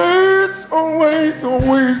 always, always,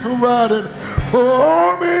 always provided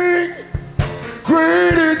for me.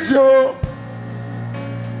 Great is your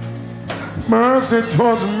mercy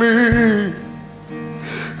towards me.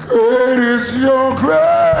 Great is your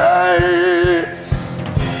grace.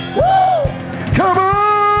 Woo! Come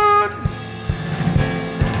on!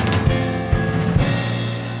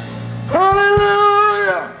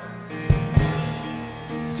 Hallelujah!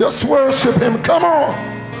 Just worship him. Come on!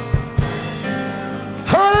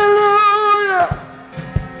 Hallelujah!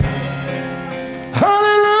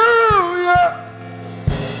 Hallelujah!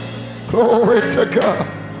 Glory to God.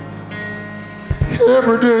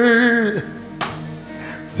 Every day,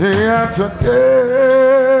 day after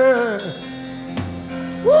day.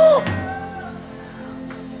 Woo!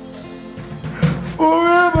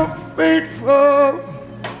 Forever faithful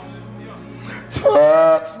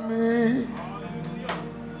towards me,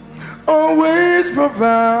 always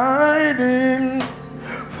providing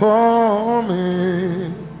for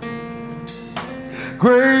me.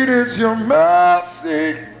 Great is your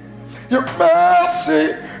mercy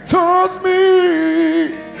towards me.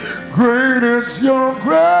 Great is your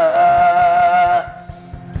grace.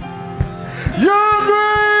 Your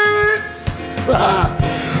grace.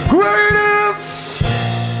 Great is.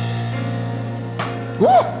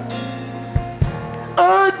 Woo. I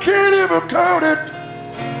can't even count it.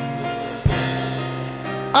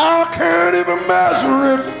 I can't even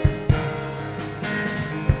measure it.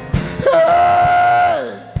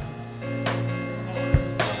 Hey.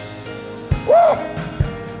 Woo.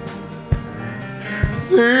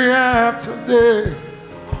 Day after day,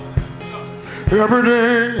 every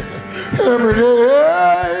day, every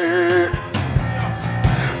day.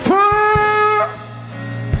 For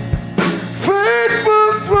faithful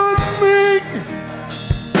towards me,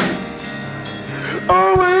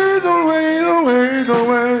 always, always, always,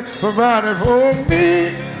 always provided for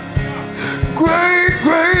me. Great,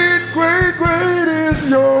 great, great, great is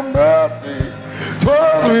your mercy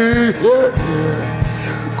towards me. Yeah, yeah.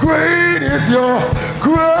 Great is your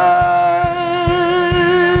grace.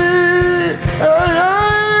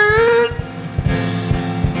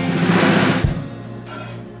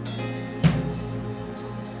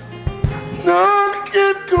 None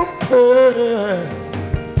can compare.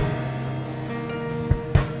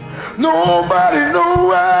 Nobody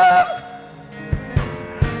nowhere.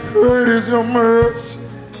 Great is your mercy.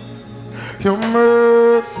 Your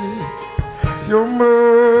mercy. Your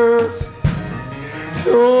mercy.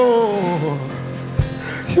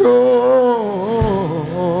 Your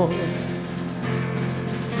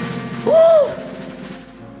woo.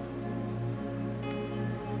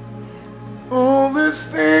 All these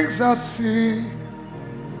things I see,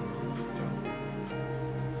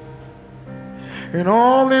 and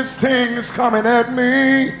all these things coming at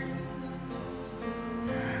me,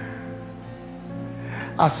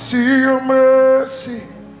 I see your mercy.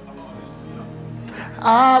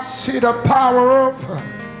 I see the power of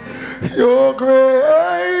your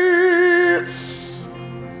grace.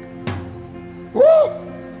 Woo!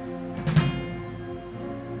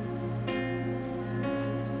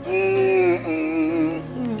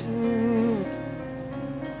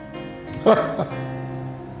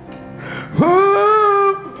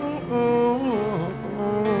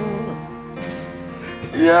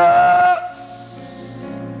 Yes,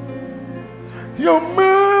 your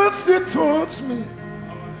mercy towards me.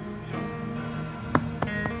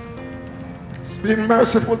 It's been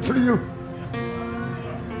merciful to you.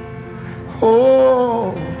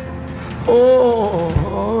 Oh, oh,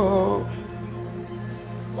 oh,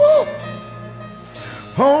 oh,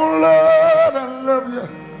 oh Lord, I love you.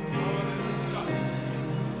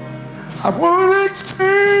 I won't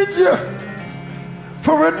exchange you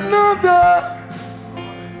for another.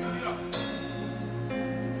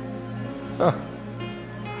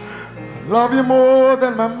 I love you more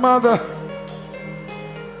than my mother.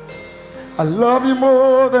 I love you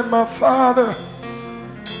more than my father.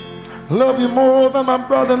 I love you more than my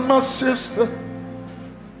brother and my sister.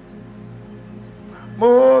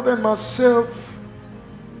 More than myself.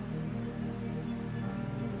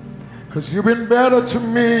 Because you've been better to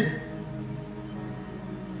me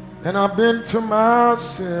than I've been to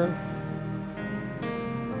myself.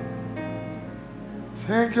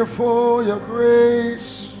 Thank you for your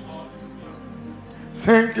grace.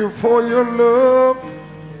 Thank you for your love.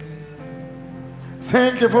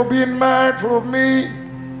 Thank you for being mindful of me.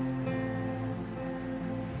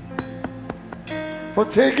 For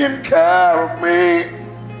taking care of me.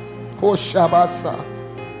 Oh, Shabasa.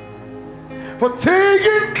 For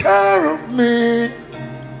taking care of me.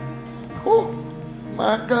 Oh,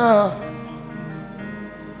 my God.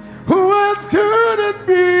 Who else could it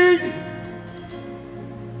be?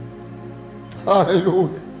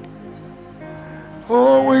 Hallelujah.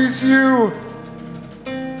 Always you.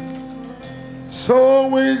 It's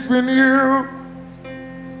always been you.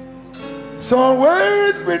 It's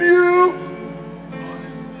always been you.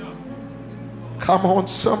 Come on,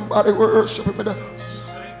 somebody worship him in the house.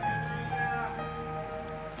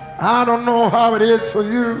 I don't know how it is for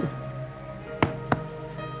you,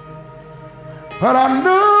 but I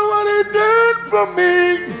know what he did for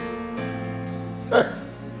me.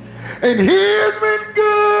 And he's been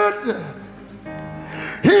good.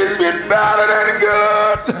 He's been better than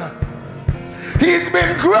good. He's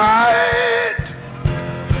been great.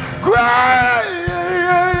 Great.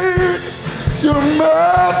 Your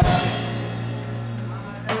mercy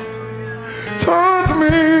towards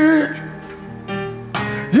me.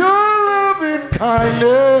 Your loving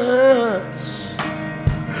kindness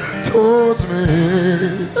towards me.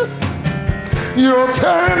 Your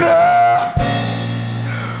tender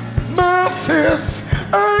mercies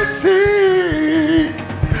I see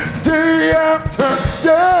day after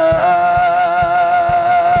day.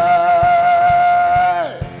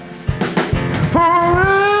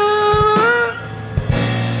 Forever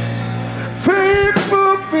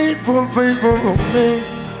faithful, faithful, faithful to me.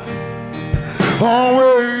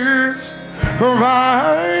 Always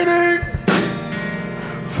providing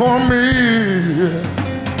for me.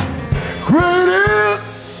 Great is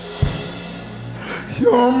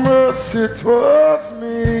your mercy towards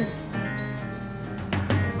me.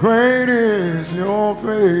 Great is your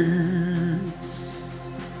grace.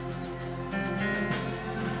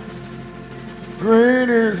 Great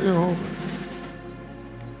is your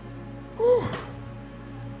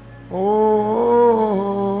oh.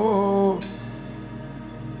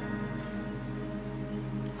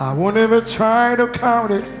 I won't ever try to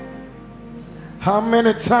count it. How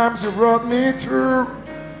many times you brought me through.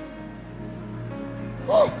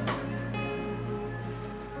 Oh.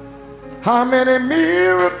 How many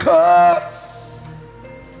miracles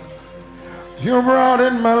you brought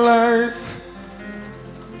in my life.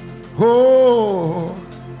 Oh,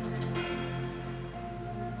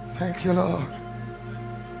 thank you, Lord.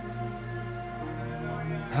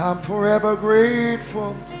 I'm forever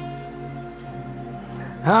grateful.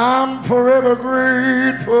 I'm forever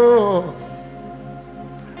grateful.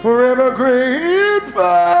 Forever grateful.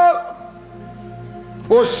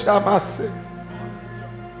 Oh, Shamasi.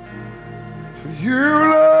 To you,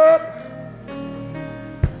 Lord.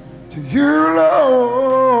 To you,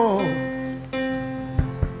 Lord.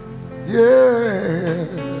 Yeah.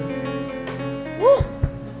 Woo.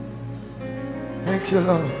 Thank you,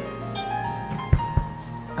 Lord.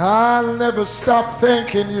 I'll never stop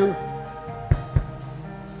thanking you.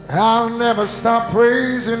 I'll never stop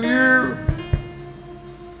praising you.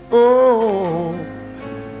 Oh,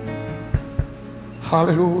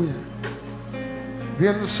 hallelujah.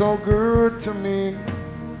 Been so good to me.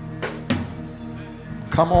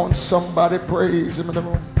 Come on, somebody praise him in the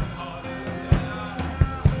room.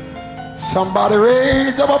 Somebody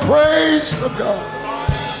raise up a praise to God.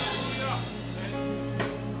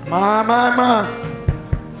 My.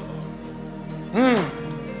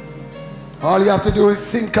 All you have to do is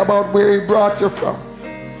think about where he brought you from.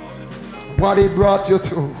 What he brought you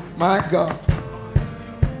through. My God.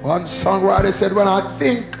 One songwriter said, when I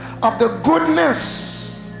think of the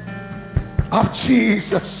goodness of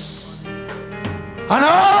Jesus and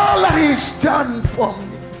all that he's done for me,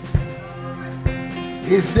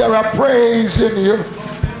 is there a praise in you?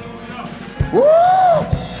 Woo!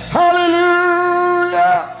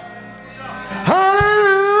 Hallelujah!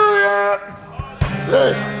 Hallelujah!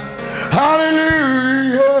 Hey.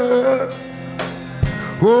 Hallelujah!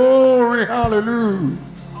 Glory, hallelujah!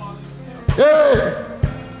 Hey!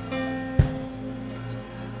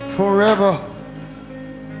 Forever,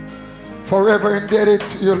 forever indebted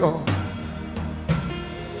to you, Lord.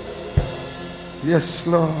 Yes,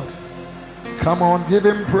 Lord. Come on, give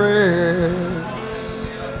him praise.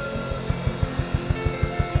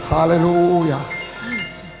 Hallelujah.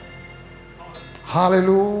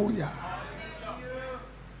 Hallelujah.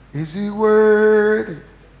 Is he worthy?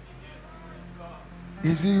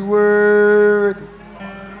 Is he worthy?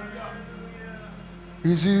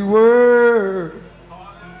 Is he worthy?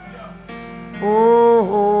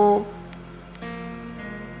 Oh,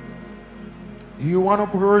 you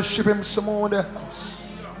want to worship him some more in the house?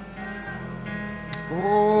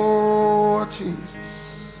 Oh,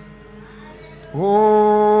 Jesus.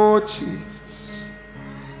 Oh, Jesus.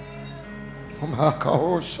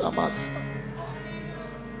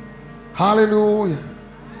 Hallelujah.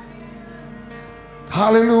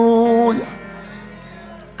 Hallelujah.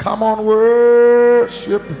 Come on,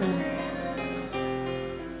 worship him.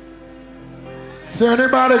 Is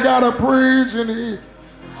anybody got a praise in here?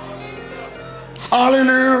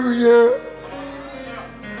 Hallelujah.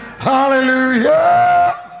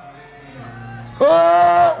 Hallelujah.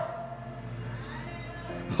 Oh.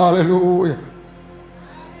 Hallelujah.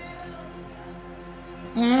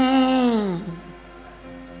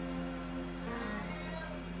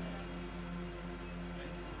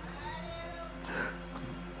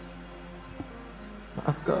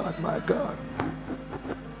 My God, my God.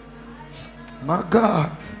 My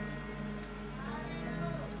God.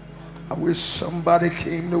 I wish somebody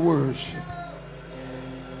came to worship.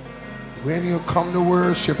 When you come to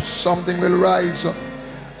worship, something will rise up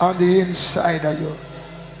on the inside of you.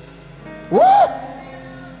 Woo!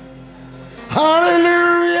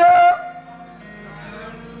 Hallelujah!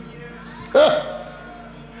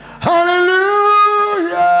 Hallelujah!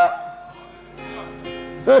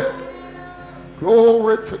 Hey.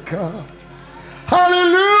 Glory to God.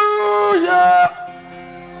 Hallelujah!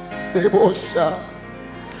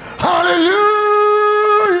 Hallelujah!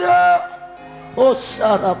 Oh,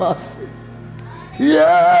 Sharabasi.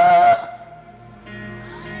 Yeah!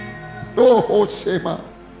 Oh, Hoshema.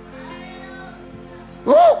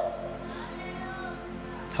 Oh!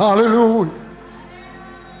 Hallelujah!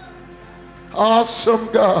 Awesome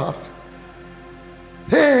God.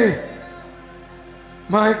 Hey!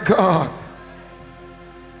 My God.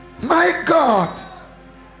 My God.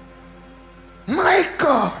 My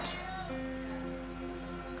God.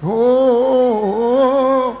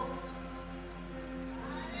 Oh.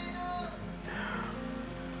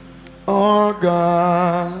 Our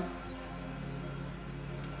God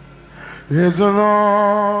is an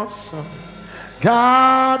awesome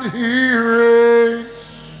God. He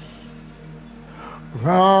reigns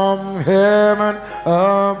from heaven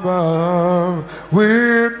above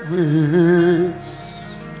with wisdom,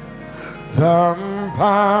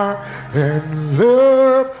 power, and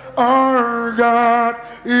love. Our God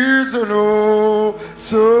is an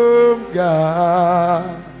awesome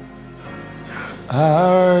God.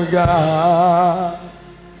 Our God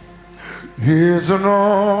is an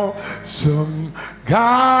awesome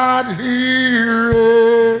God. He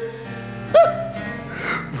reigns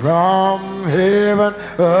from heaven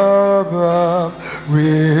above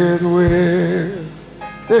with wisdom,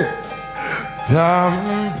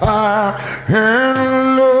 power,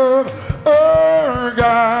 and love. Our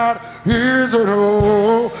God is an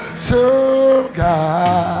awesome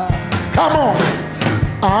God. Come on.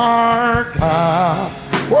 Our God,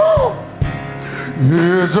 woo,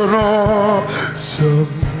 is an awesome.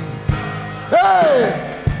 Hey,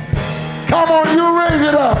 come on, you raise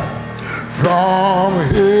it up. From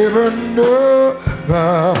heaven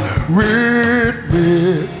above with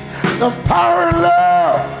wisdom, power, and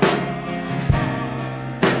love.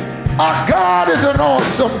 Our God is an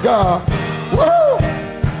awesome God. Woo,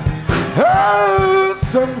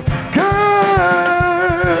 awesome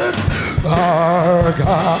God. Our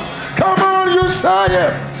God. Come on, you say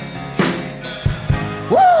it.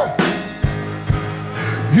 Woo!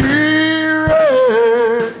 He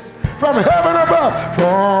reigns from heaven above.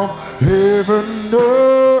 From heaven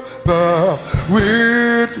above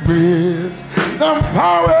with wisdom,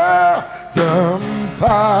 power,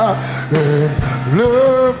 and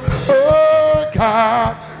love. Oh,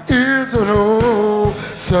 God is an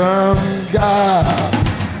awesome God.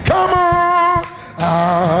 Come on,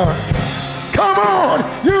 come on,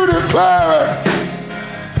 you declare.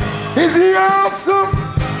 Is he awesome?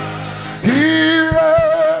 He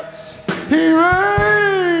reigns, he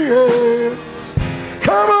reigns.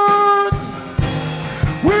 Come on,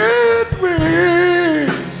 with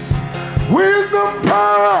wisdom,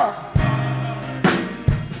 power.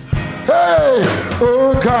 Hey,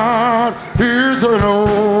 oh, God is an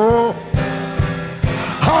awesome.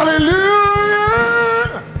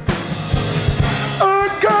 Hallelujah. Oh,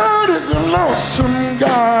 God is an awesome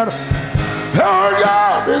God. Our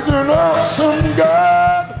God is an awesome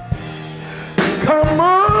God. Come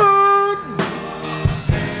on.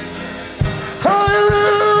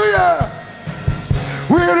 Hallelujah.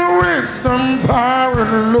 With wisdom, power,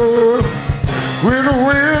 and love. With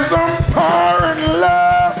wisdom, power, and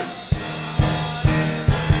love.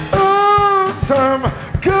 Awesome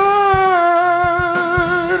God.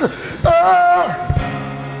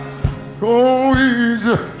 Oh, he is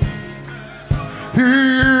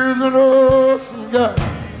an awesome God.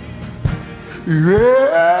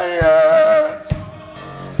 Yes.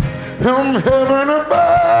 From heaven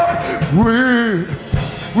above, with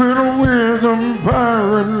wisdom,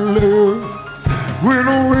 power, and love. With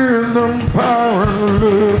wisdom, power, and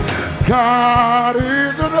love. God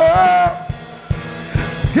is an awesome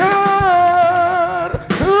God.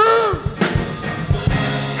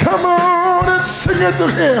 Come on and sing it to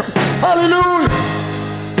him. Hallelujah.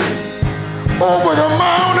 Over the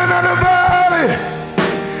mountain and the valley,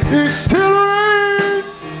 he still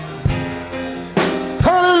reigns.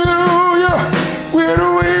 Hallelujah. With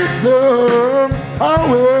wisdom,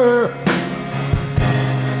 power,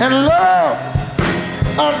 and love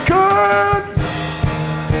of God.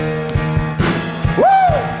 Woo!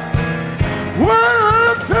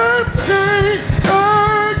 One time sing,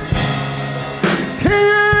 he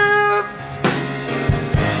is.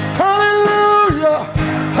 Hallelujah.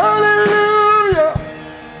 Hallelujah.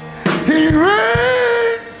 He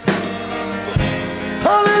reigns.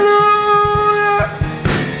 Hallelujah.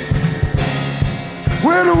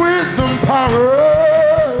 With wisdom,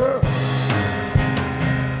 power.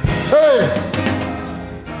 Hey.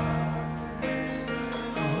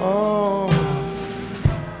 Oh.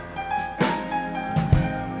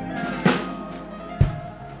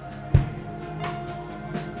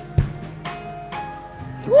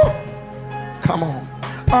 Woo. Come on.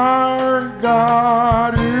 Our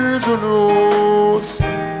God is an awesome.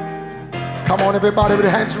 Come on, everybody, with the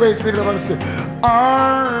hands raised, lift it up and say,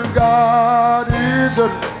 our God is an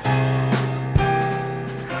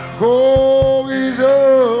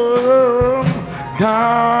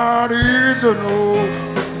God is an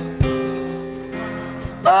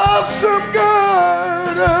awesome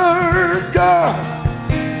God, our God.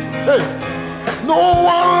 Hey, no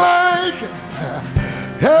one like him.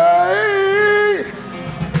 Hey,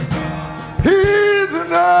 he's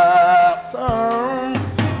an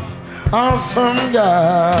awesome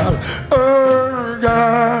God. Our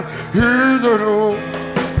God is an awesome.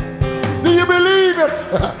 Do you believe it?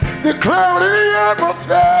 Declare it in the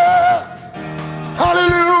atmosphere.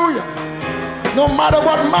 Hallelujah. No matter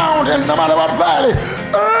what mountain, no matter what valley,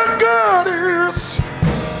 our God is.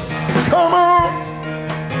 Come on.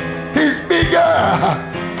 He's bigger.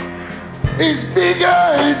 He's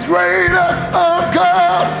bigger. He's greater. Our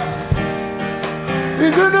God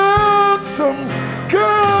is an awesome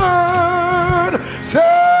God.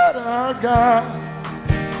 Said our God.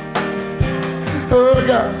 Our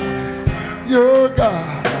God. Your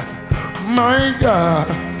God. My God.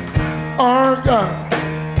 Our God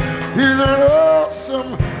is an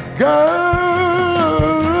awesome God.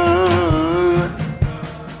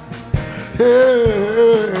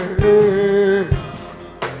 Hey, hey.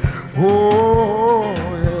 Oh,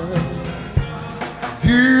 yeah.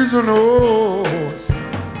 He's an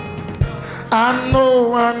awesome. I know.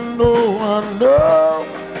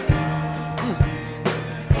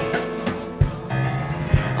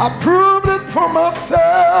 I proved it for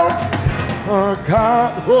myself. Oh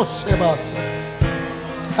God,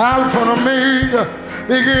 Alpha and Omega,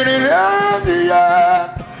 beginning and the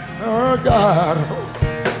end. Oh God,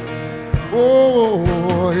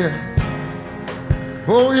 oh yeah,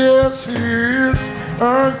 oh yes He is.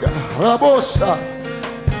 Oh God,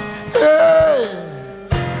 hey,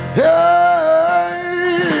 hey,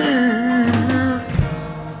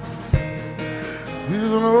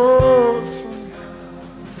 He's an awesome.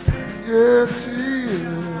 Yes, He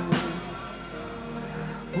is.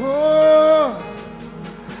 Whoa.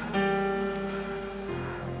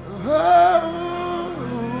 Oh.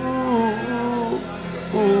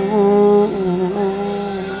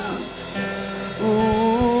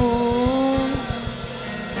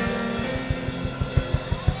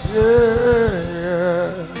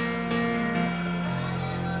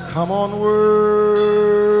 Come on,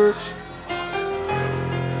 worship.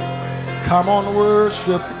 Come on,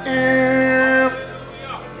 worship Him.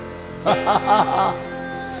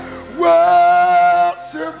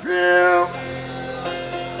 Worship Him.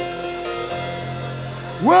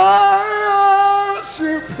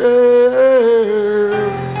 Worship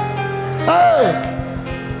Him. Hey,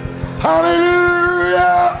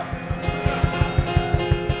 hallelujah.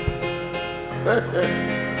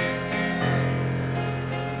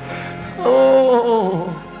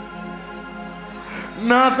 Oh,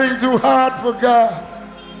 nothing too hard for God.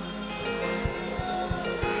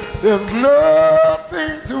 There's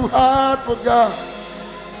nothing too hard for God.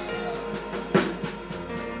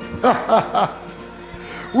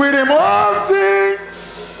 With Him all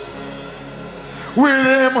things, with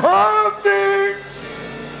Him all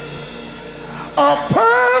things are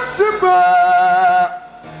possible.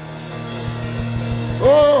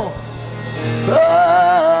 Oh,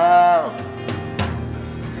 oh,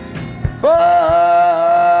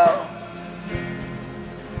 oh.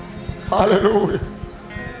 Hallelujah.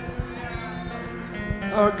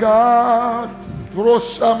 Our God,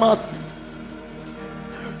 Roshamasi,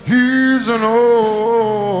 He's an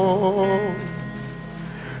awesome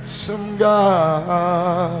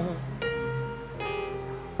God.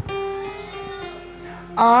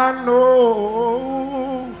 I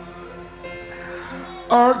know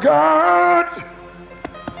our God,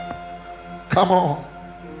 come on,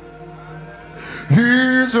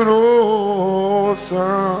 He's an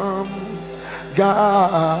awesome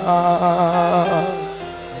God.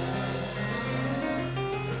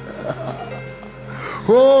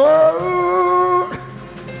 Oh,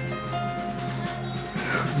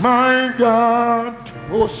 my God,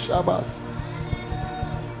 oh Shabbos,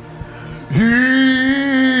 He's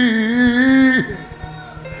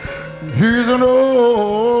an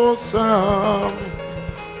awesome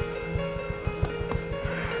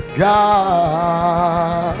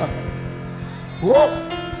God. Whoa.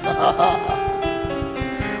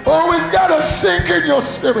 Always gotta sink in your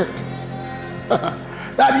spirit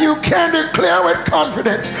that you can declare with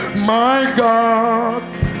confidence, my God.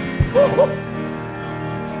 Whoa.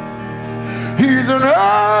 He's an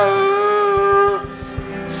awesome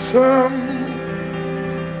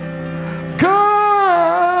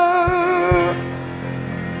God.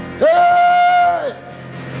 Hey,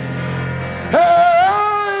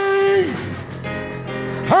 hey,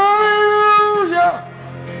 hallelujah,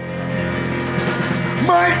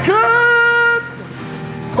 my God.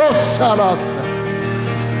 Oh, Shabbos.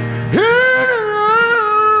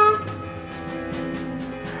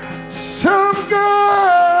 Some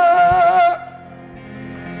God.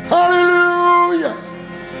 Hallelujah.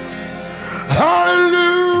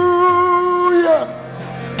 Hallelujah.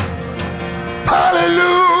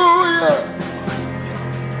 Hallelujah.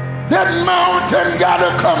 That mountain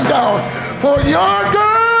gotta come down for your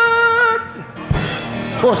God.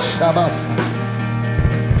 For Shabbos.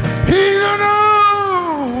 He's an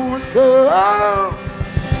awesome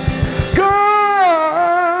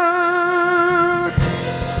God.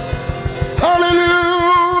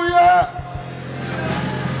 Hallelujah.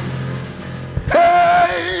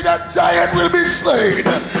 Hey, that giant will be slain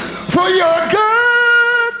for your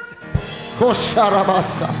God.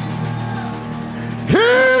 Kosharabasa.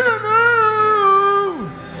 Hear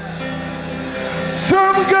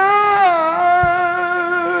some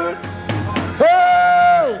God.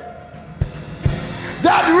 Hey,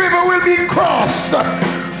 that river will be crossed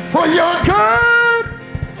for your God.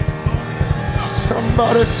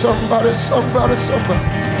 Somebody, somebody, somebody, somebody.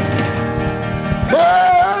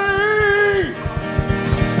 Hey.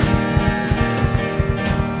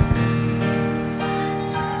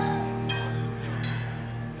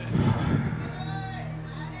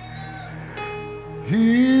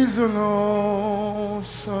 He's an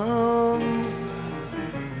awesome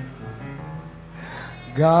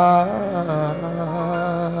God.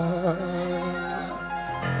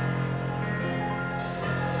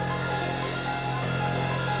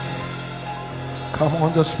 Come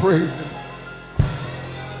on, just praise Him.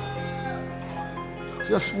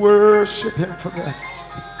 Just worship Him for that.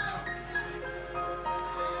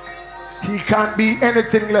 He can't be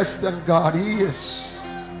anything less than God. He is.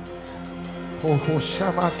 Oh,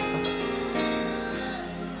 Shamasa.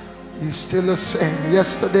 He's still the same,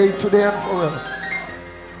 yesterday, today, and forever.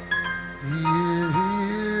 He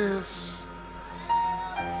is.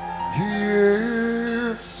 He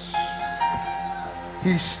is.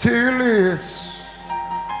 He still is.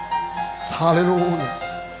 Hallelujah.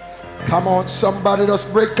 Come on, somebody,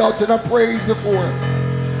 just break out in a praise before Him.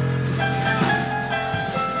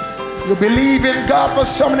 You believe in God for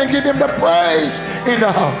something, give Him the praise. in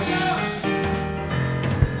the house.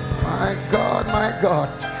 My God, my God.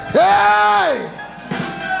 Hey!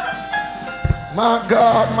 My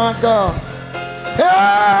God, my God.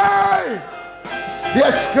 Hey!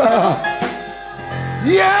 Yes, God.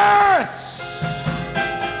 Yes!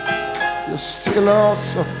 You're still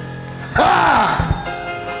awesome.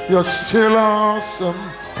 Ha! You're still awesome.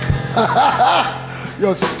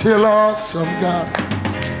 You're still awesome, God.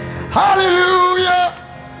 Hallelujah.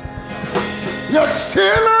 You're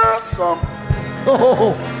still awesome.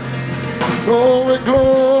 Oh, glory,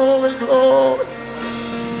 glory, glory.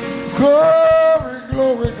 Glory,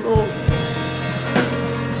 glory, glory.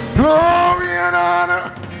 Glory and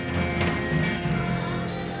honor.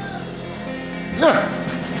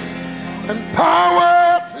 And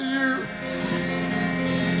power to you.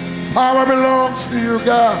 Power belongs to you,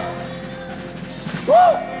 God.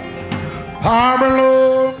 Woo! Power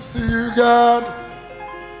belongs to you, God.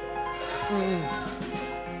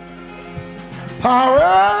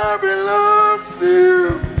 Power belongs to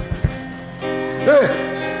you. Hey,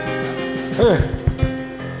 hey.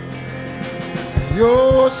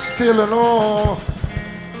 You're still in awe.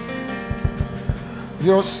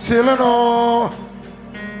 You're still in awe.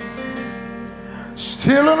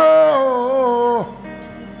 Still in awe.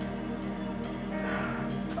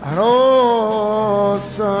 An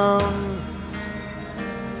awesome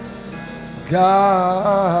God.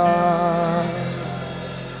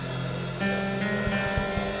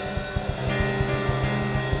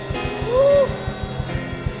 Woo.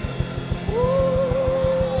 Woo.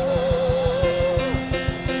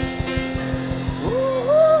 Woo.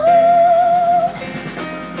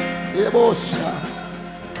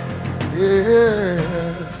 Yeah.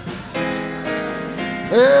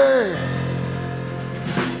 Hey.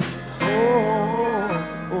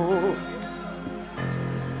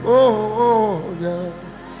 Oh, yeah.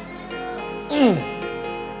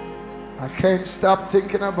 I can't stop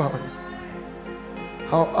thinking about it.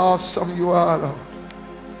 How awesome you are,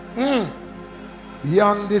 Lord.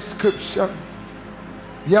 Beyond description,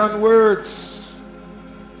 beyond words.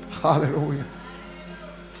 Hallelujah.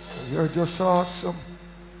 You're just awesome.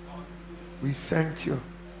 We thank you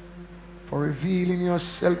for revealing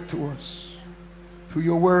yourself to us through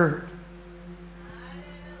your word,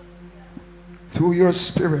 through your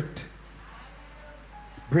spirit,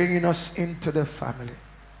 bringing us into the family.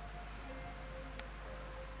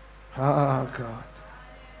 Ah, God.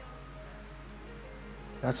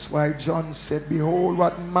 That's why John said, behold,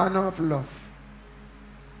 what manner of love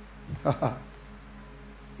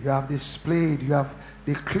you have displayed, you have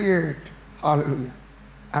declared, hallelujah,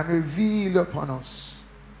 and revealed upon us,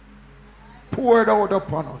 poured out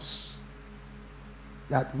upon us,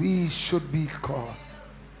 that we should be called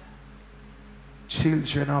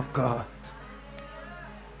children of God.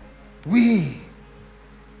 We,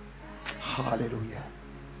 hallelujah,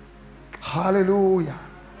 hallelujah.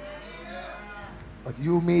 But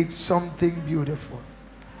you made something beautiful.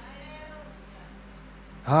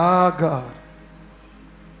 Ah, God.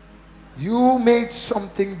 You made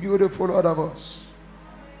something beautiful out of us.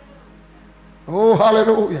 Oh,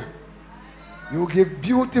 hallelujah. You give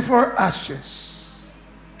beautiful ashes,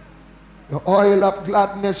 the oil of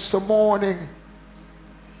gladness to mourning,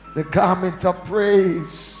 the garment of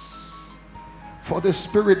praise for the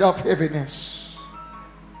spirit of heaviness.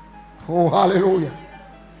 Oh, hallelujah.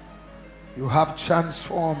 You have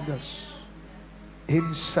transformed us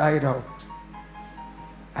inside out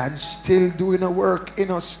and still doing a work in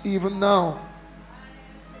us even now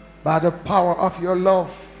by the power of your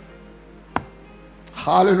love.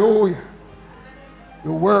 Hallelujah.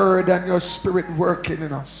 The word and your spirit working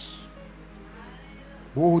in us,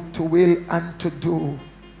 both to will and to do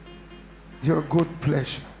your good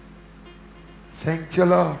pleasure. Thank you,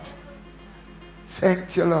 Lord.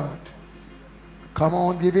 Thank you, Lord. Come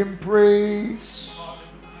on, give him praise.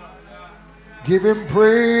 Give him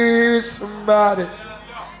praise, somebody.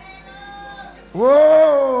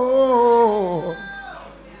 Whoa.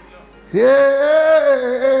 Yeah.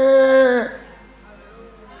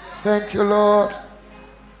 Thank you, Lord.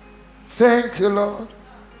 Thank you, Lord.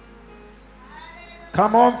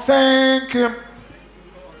 Come on, thank him.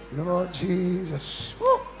 Lord Jesus.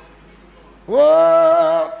 Whoa.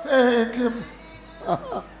 Whoa, thank him.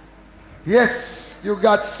 Yes, you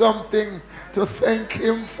got something to thank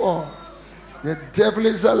him for. The devil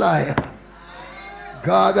is a liar.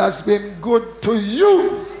 God has been good to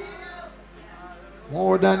you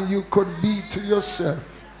more than you could be to yourself.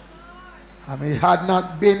 And it had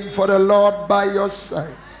not been for the Lord by your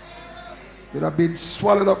side, you'd have been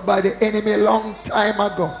swallowed up by the enemy a long time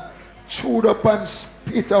ago, chewed up and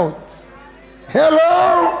spit out.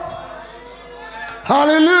 Hello?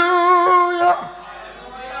 Hallelujah.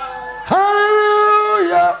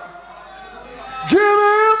 Hallelujah. Give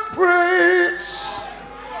him praise.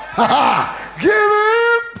 Give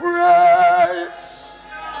him praise.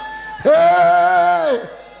 Hey.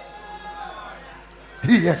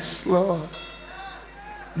 Yes, Lord.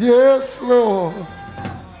 Yes, Lord.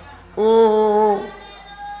 Oh,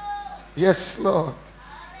 yes, Lord.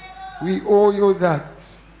 We owe you that.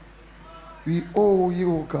 We owe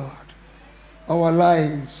you, God, our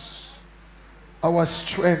lives, our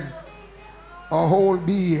strength, our whole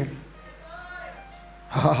being.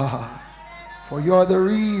 For you're the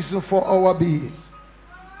reason for our being.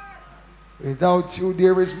 Without you,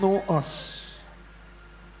 there is no us.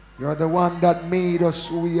 You're the one that made us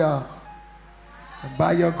who we are. And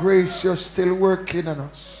by your grace, you're still working on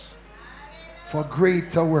us for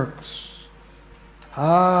greater works.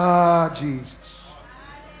 Ah, Jesus.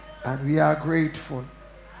 And we are grateful.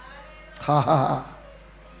 Ha ha.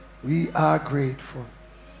 We are grateful.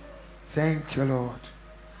 Thank you, Lord.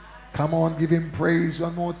 Come on, give him praise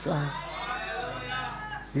one more time.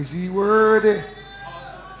 Is he worthy?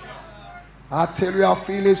 I tell you, I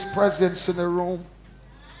feel his presence in the room.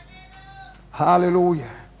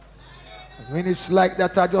 Hallelujah. And when it's like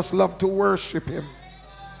that, I just love to worship him.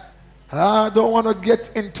 I don't want to get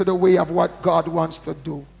into the way of what God wants to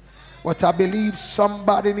do. But I believe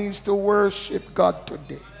somebody needs to worship God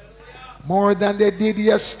today. More than they did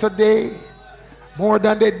yesterday. More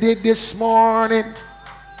than they did this morning.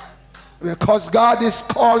 Because God is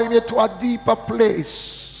calling you to a deeper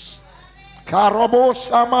place. Karabo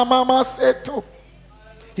shama mama setu.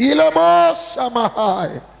 Ilebo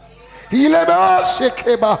shamahai. Ilebo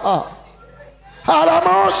shekebaha.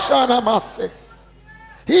 Haramo shanamase.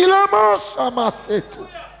 Ilebo shamasetu.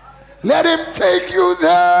 Let him take you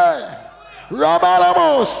there.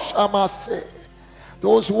 Rabalamo shamase.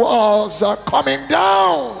 Those walls are coming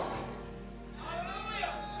down.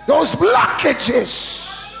 Those blockages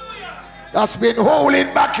that's been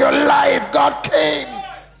holding back your life, God came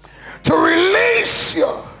to release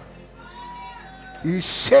you. He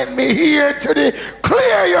sent me here to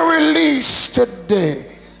declare your release today.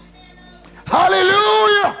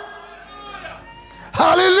 Hallelujah.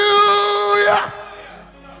 Hallelujah.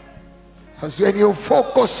 Because when you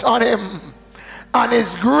focus on him, on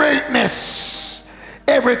his greatness,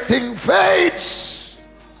 everything fades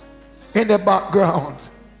in the background.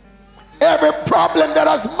 Every problem that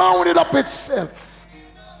has mounted up itself,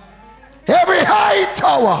 every high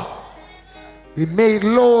tower, be made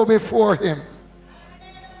low before him.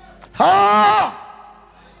 Ah!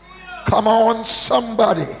 Come on,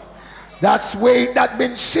 somebody. That's weight that's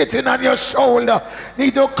been sitting on your shoulder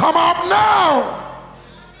need to come off now.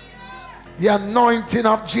 The anointing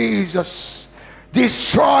of Jesus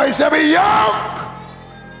destroys every yoke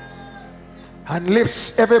and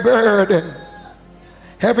lifts every burden,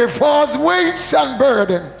 every false weights and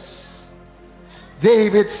burdens.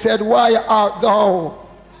 David said, why art thou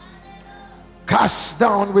cast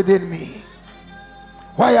down within me?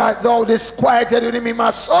 Why art thou disquieted within me,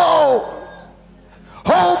 my soul?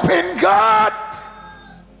 Hope in God.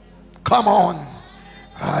 Come on.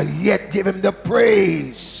 Yet give him the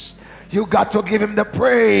praise. You got to give him the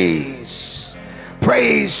praise.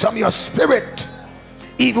 Praise from your spirit.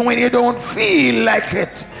 Even when you don't feel like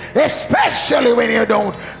it. Especially when you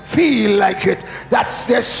don't feel like it.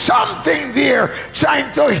 There's something there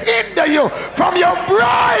trying to hinder you from your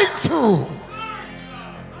breakthrough.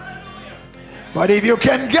 But if you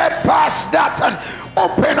can get past that and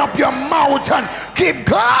open up your mouth and give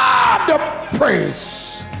God the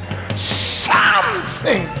praise,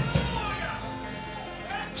 something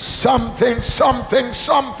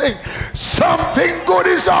good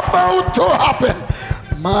is about to happen.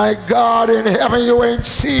 My God in heaven, you ain't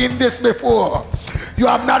seen this before. You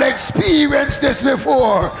have not experienced this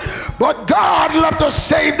before. But God loves to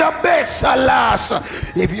save the best at last.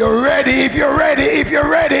 If you're ready, if you're ready, if you're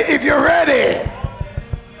ready, if you're ready.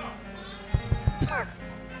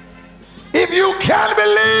 If you can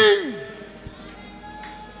believe,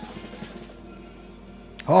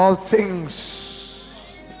 all things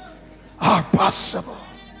are possible.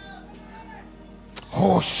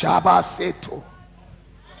 Oh, Shabasetu.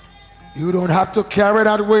 You don't have to carry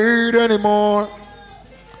that weight anymore.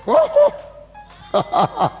 Oh.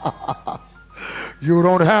 You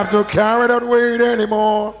don't have to carry that weight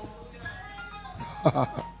anymore.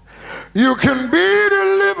 You can be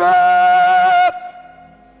delivered.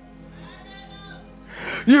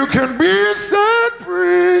 You can be set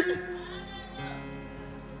free.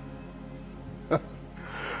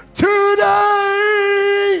 Today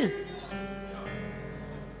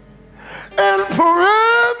and forevermore.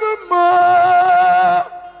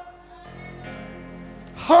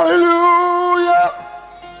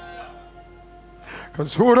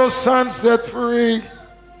 Because who the Son set free?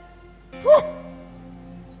 Woo.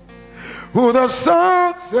 Who the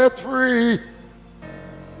Son set free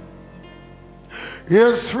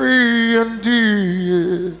is free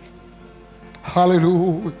indeed.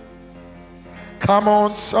 Hallelujah. Come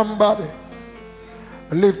on, somebody.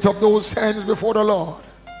 Lift up those hands before the Lord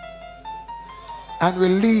and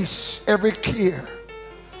release every care,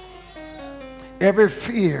 every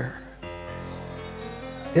fear,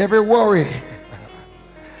 every worry,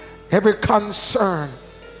 every concern.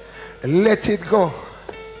 Let it go.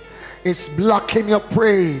 It's blocking your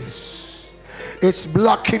praise. It's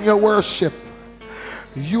blocking your worship.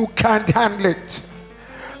 You can't handle it,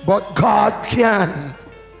 but God can.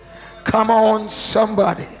 Come on,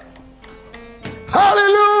 somebody.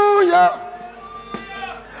 Hallelujah.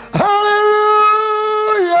 Hallelujah.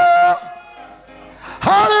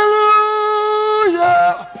 Hallelujah.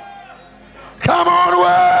 Come on,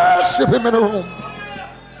 worship him in the room.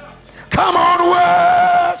 Come on,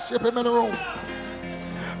 worship him in the room.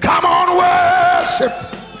 Come on, worship.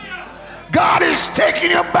 God is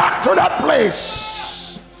taking you back to that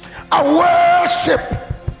place of worship.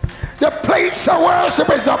 The place of worship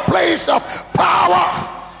is a place of power.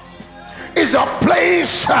 Is a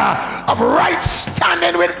place of right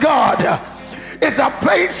standing with God. Is a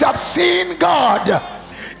place of seeing God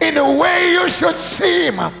in the way you should see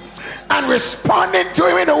him and responding to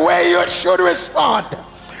him in the way you should respond.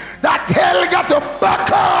 That hell got to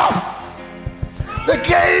back off. The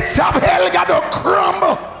gates of hell got to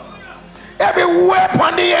crumble. Every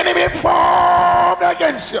weapon the enemy formed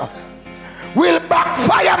against you will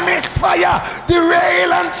backfire, misfire,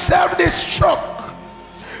 derail, and self-destruct.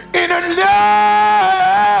 In the name.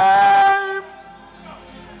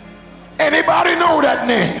 Anybody know that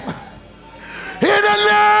name? In the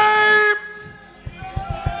name.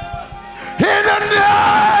 In the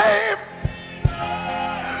name.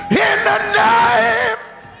 In the name.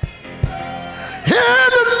 In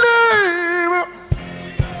the name.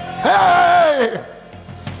 Hey.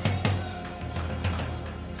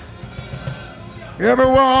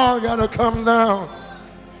 Everyone gotta come down.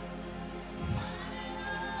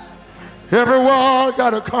 Every wall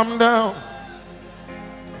got to come down.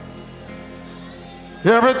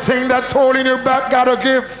 Everything that's holding you back got to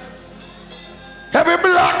give. Every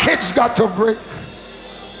blockage got to break.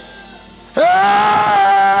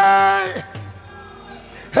 Hey!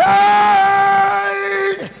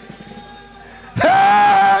 Hey!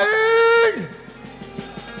 Hey!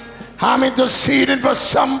 I'm interceding for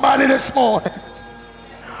somebody this morning.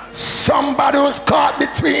 Somebody was caught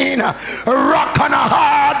between a rock and a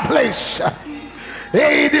hard place.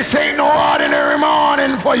 Hey, this ain't no ordinary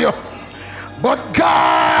morning for you. But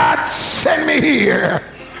God sent me here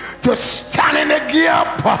to stand in the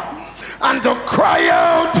gap and to cry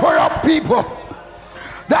out for our people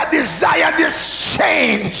that desire this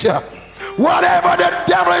change. Whatever the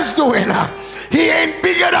devil is doing, he ain't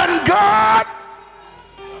bigger than God.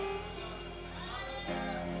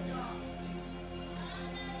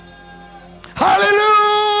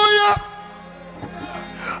 Hallelujah.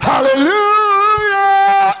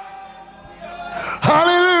 Hallelujah.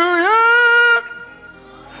 Hallelujah.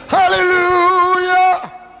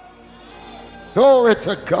 Hallelujah. Glory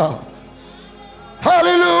to God.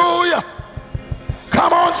 Hallelujah.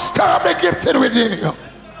 Come on, stir up the gifted within you.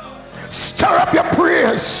 Stir up your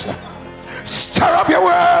prayers. Stir up your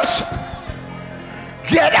worship.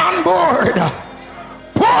 Get on board.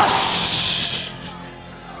 Push.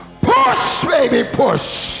 Push, baby,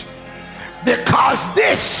 push. Because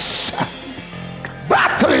this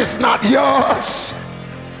battle is not yours.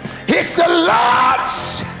 It's the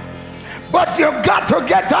Lord's. But you've got to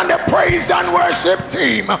get on the praise and worship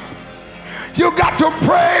team. You got to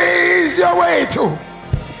praise your way through.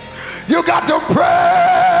 You got to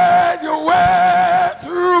praise your way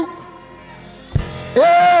through.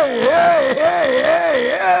 Hey, hey, hey, hey,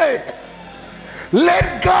 hey.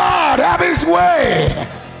 Let God have his way.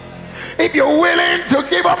 If you're willing to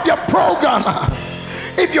give up your program,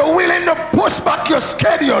 if you're willing to push back your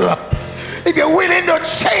schedule, if you're willing to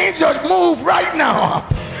change your move right now,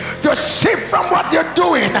 to shift from what you're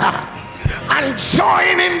doing and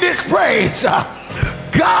join in this praise,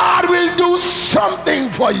 God will do something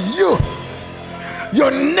for you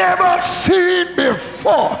you never seen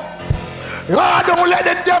before. God, don't let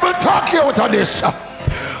the devil talk you out of this.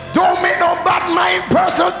 Don't make no bad mind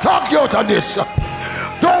person talk you out of this.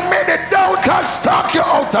 Don't make the doubters talk you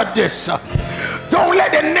out of this. Don't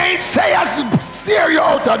let the naysayers steer you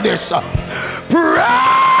out of this.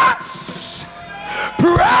 Press!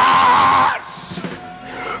 Press!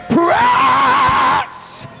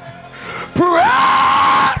 Press!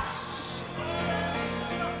 Press!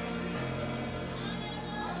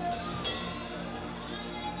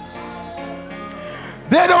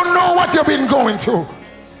 been going through.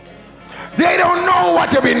 They don't know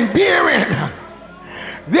what you've been bearing.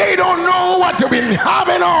 They don't know what you've been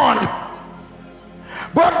having on.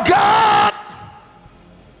 But God,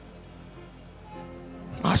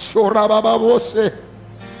 God is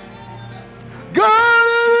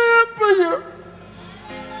here for you.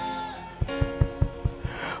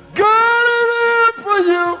 God is here for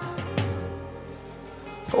you.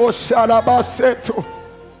 Oh, Shalabasetu.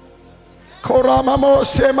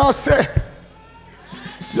 Koramamose.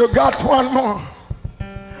 You got one more.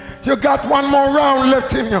 You got one more round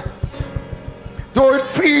left in you. Though it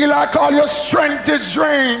feel like all your strength is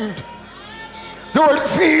drained. Though it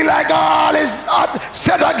feel like all is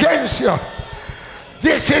set against you.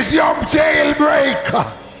 This is your jailbreak.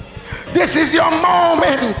 This is your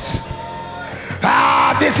moment.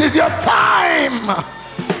 This is your time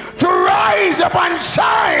to rise up and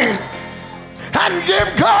shine and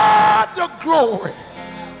give God the glory.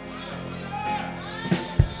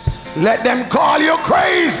 Let them call you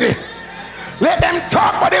crazy. Let them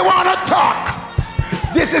talk what they want to talk.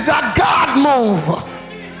 This is a God move.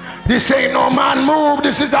 This ain't no man move.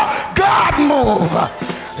 This is a God move.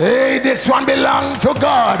 Hey, this one belongs to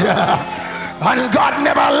God. And God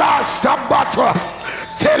never lost a battle.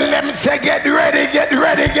 Tell them, say, get ready, get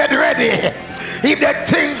ready, get ready. If the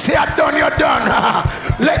things say are done, you're done.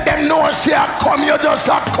 Let them know, say, I come, you just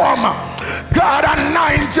a come. God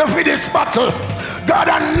anoint you for this battle. God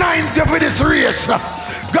anoint you for this race.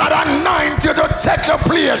 God anoint you to take your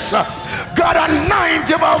place. God anoint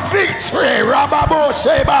you for victory. Rababo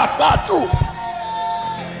Sheba Satu.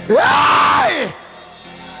 Aye!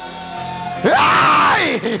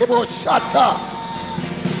 Aye! Boshata.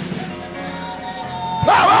 I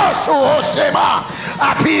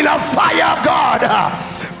feel a fire of God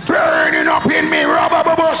burning up in me.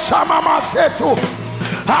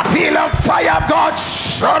 I feel a fire of God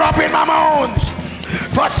shut up in my bones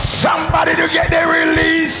for somebody to get their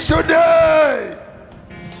release today.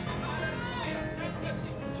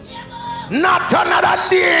 Not another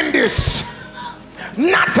day in this.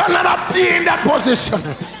 Not another day in that position.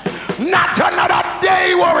 Not another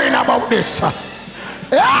day worrying about this.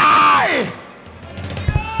 Hey!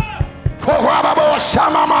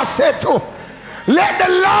 Let the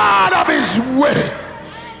Lord of his way.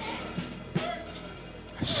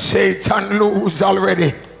 Satan lose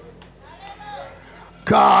already.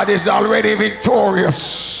 God is already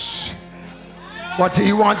victorious. But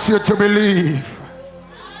he wants you to believe.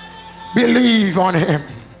 Believe on him.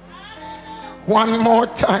 One more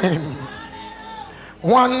time.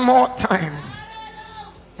 One more time.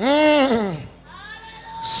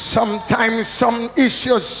 Sometimes some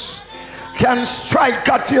issues can strike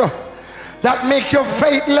at you that make your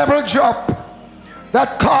faith level drop,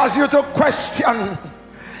 that cause you to question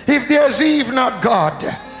if there's even a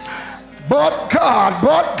God. But God,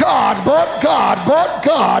 but God, but God, but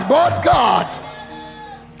God, but God.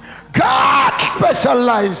 God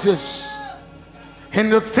specializes in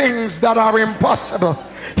the things that are impossible.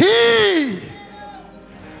 He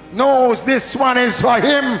knows this one is for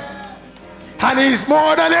him, and he's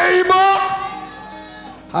more than able.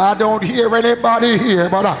 I don't hear anybody here,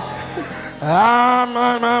 but I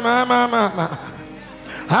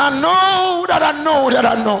know that I know that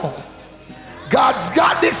I know. God's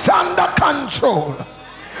got this under control.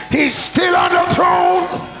 He's still on the throne.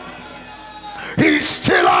 He's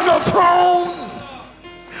still on the throne.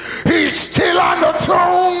 He's still on the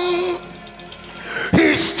throne.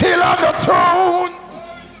 He's still on the throne.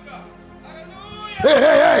 Hey,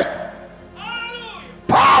 hey, hey.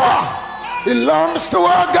 Power belongs to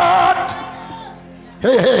our God.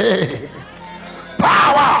 Hey, hey, hey.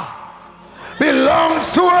 Power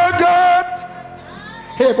belongs to our God.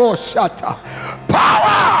 Hey, Boshata.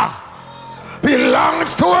 Power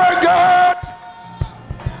belongs to our God.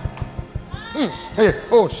 Hey,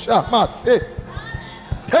 Boshamase.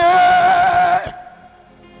 Hey,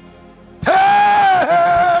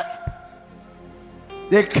 hey.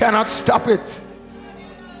 They cannot stop it.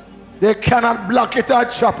 They cannot block it or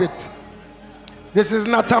chop it. This is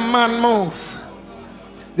not a man move.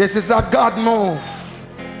 This is a God move.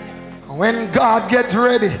 When God gets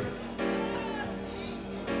ready,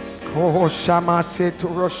 oh, Shama said to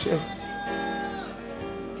Roche,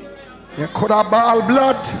 you could have ball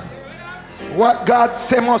blood. What God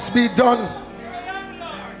say must be done.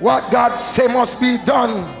 What God say must be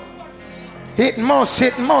done. It must,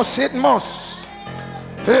 it must, it must.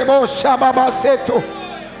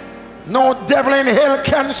 No devil in hell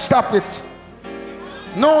can stop it.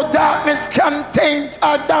 No darkness can taint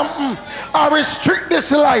or dampen or restrict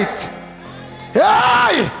this light.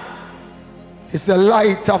 Hey! It's the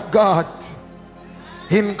light of God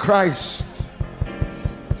in Christ.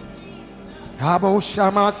 Abo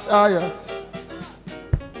Shamasaya.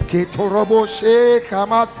 Ketorobo She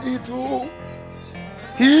Kamasitu.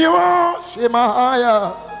 Hiyo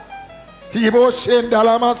Shemahaya. Hibo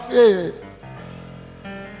Shendalamase.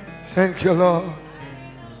 Thank you, Lord.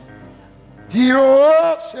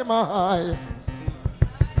 Hiyo Shemahaya.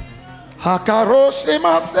 Hakaro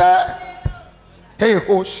Shemase.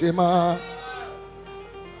 Heho Shema.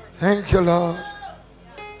 Thank you, Lord.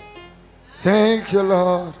 Thank you,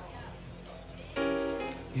 Lord.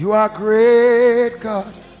 You are great,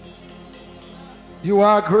 God. You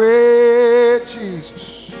are great,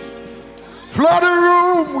 Jesus. Flood the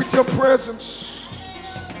room with your presence.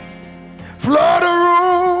 Flood the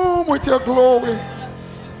room with your glory.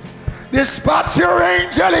 Dispatch your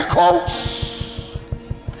angelic hosts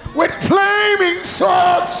with flaming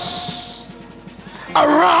swords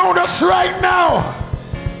around us right now.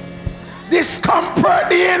 Discomfort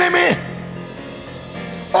the enemy.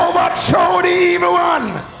 Overthrow the evil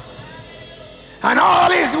one and all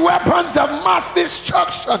his weapons of mass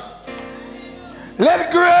destruction.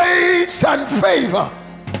 Let grace and favor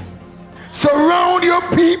surround your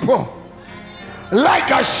people like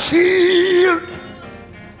a shield.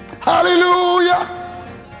 Hallelujah.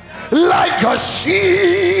 Like a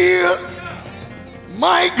shield.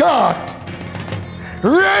 My God,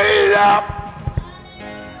 raise up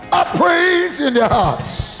a praise in their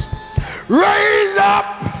hearts. Raise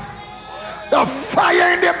up the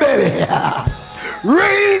fire in their belly.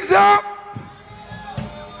 Raise up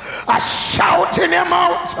a shout in their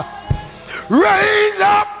mouth. Raise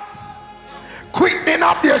up quickening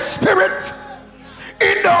of their spirit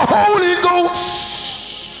in the Holy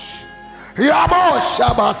Ghost. Yabo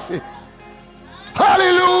Shabasi.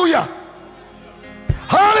 Hallelujah.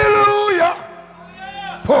 Hallelujah.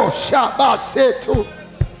 Oh Shabasetu.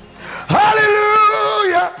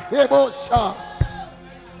 Hallelujah. Ebosha.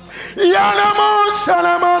 Yanamo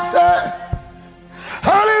Shalamase.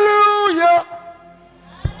 Hallelujah.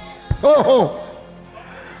 Oh,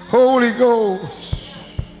 Holy Ghost,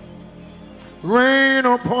 rain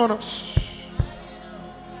upon us.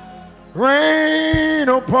 Rain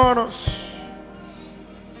upon us.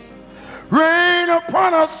 Rain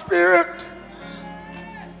upon our spirit.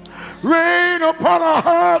 Rain upon our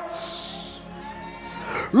hearts.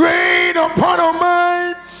 Rain upon our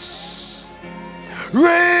minds.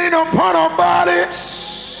 Rain upon our bodies.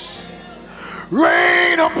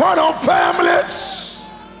 Rain upon our families.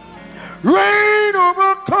 Rain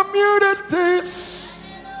over communities.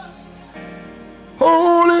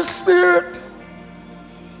 Holy Spirit,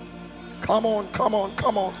 come on, come on,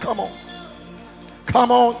 come on, come on.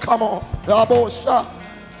 Come on, come on.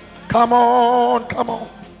 Come on, come on.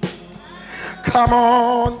 Come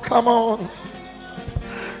on, come on.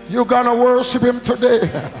 You're gonna worship him today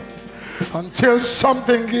until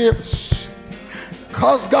something gives.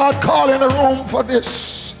 Because God called in the room for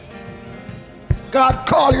this. God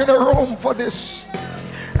called you in the room for this.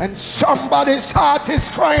 And somebody's heart is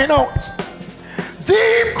crying out.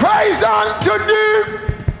 Deep cries unto deep.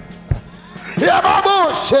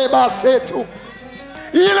 Yababo Sheba Setu.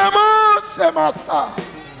 Ilamo Semasa.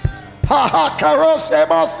 Haha Karo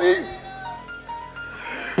Semasi.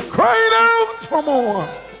 Crying out for more.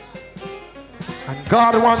 And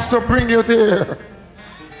God wants to bring you there.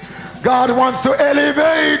 God wants to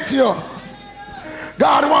elevate you.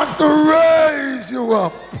 God wants to raise you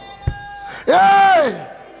up. Hey!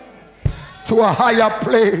 To a higher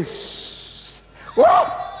place. Whoa!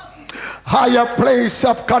 Higher place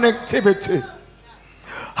of connectivity.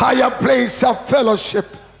 Higher place of fellowship.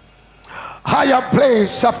 Higher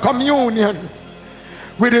place of communion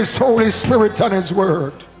with his Holy Spirit and his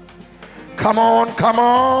word. Come on, come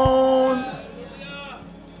on.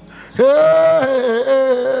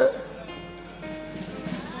 Hey.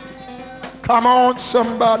 Come on,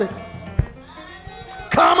 somebody.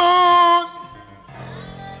 Come on.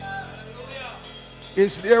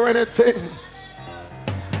 Is there anything?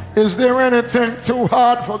 Is there anything too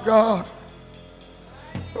hard for God?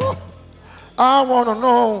 Oh, I want to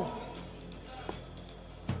know.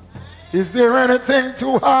 Is there anything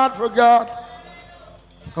too hard for God?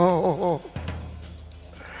 Oh,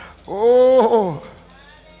 oh.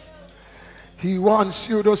 He wants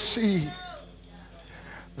you to see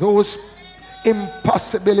those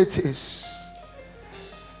impossibilities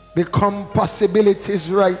become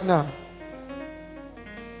possibilities right now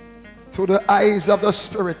through the eyes of the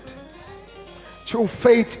Spirit, through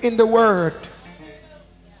faith in the word.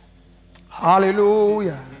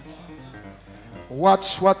 Hallelujah.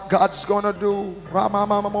 Watch what God's gonna do.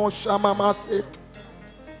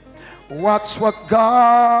 Watch what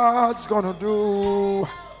God's gonna do.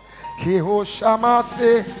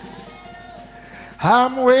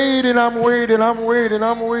 I'm waiting, I'm waiting, I'm waiting,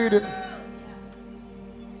 I'm waiting.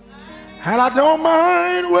 And I don't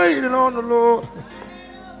mind waiting on the Lord.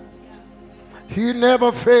 He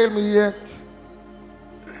never failed me yet.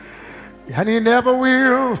 And he never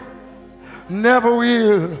will. Never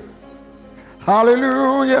will.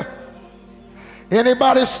 Hallelujah.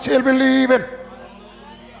 Anybody still believing?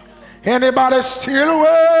 Anybody still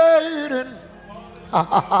waiting?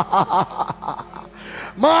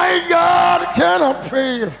 My God cannot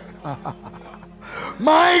fail.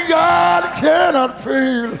 My God cannot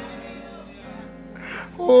fail.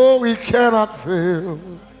 Oh, he cannot fail.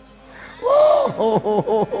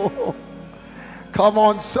 Oh, come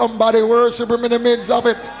on, somebody worship him in the midst of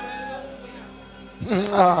it.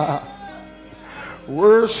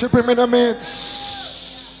 Worship him in the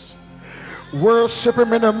midst. Worship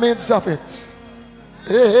him in the midst of it.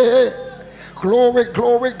 Hey, glory,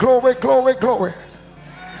 glory, glory, glory, glory.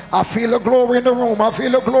 I feel the glory in the room. I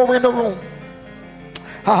feel the glory in the room.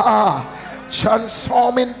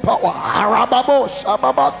 Transforming power.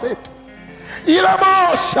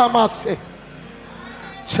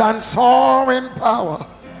 Transforming power.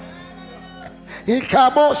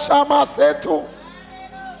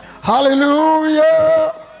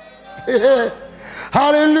 Hallelujah.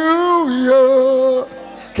 Hallelujah.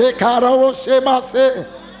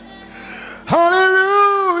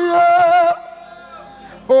 Hallelujah.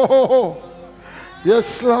 Oh,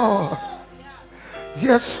 yes, Lord.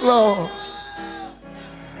 Yes, Lord.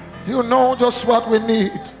 You know just what we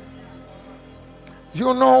need.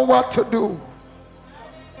 You know what to do.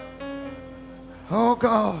 Oh,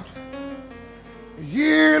 God.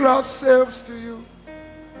 Yield ourselves to you.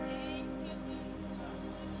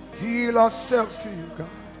 Yield ourselves to you, God.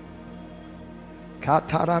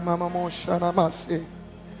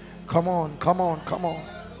 Come on, come on, come on.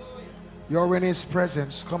 You're in his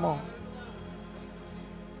presence. Come on.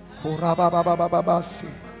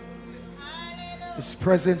 His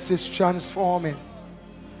presence is transforming.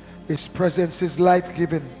 His presence is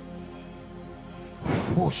life-giving.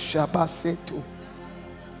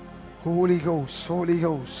 Holy Ghost, Holy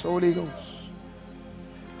Ghost, Holy Ghost.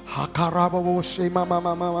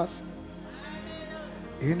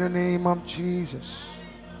 In the name of Jesus.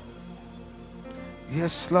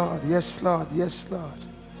 Yes, Lord, yes, Lord, yes, Lord.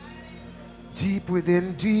 Deep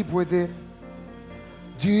within, deep within.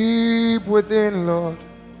 Deep within, Lord.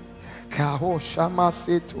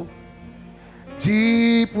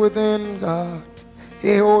 Deep within, God.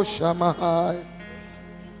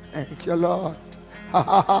 Thank you, Lord.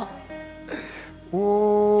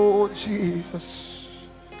 Oh, Jesus.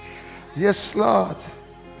 Yes, Lord.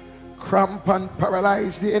 Cramp and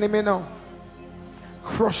paralyze the enemy now.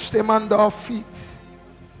 Crush them under our feet.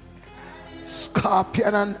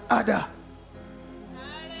 Scorpion and adder.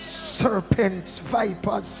 Serpents,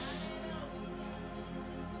 vipers.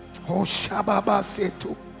 Oh, Shababa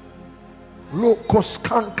Setu. Locust,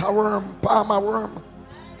 canker worm, palmer worm,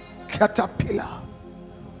 caterpillar.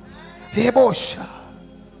 Hebosha.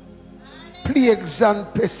 Plagues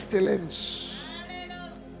and pestilence.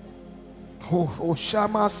 Oh,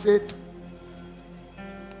 Shama Setu.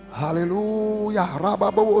 Hallelujah.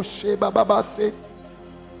 Rababo Shebaba Setu.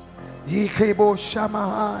 Yikebo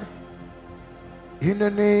Shamahai. In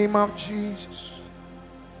the name of Jesus.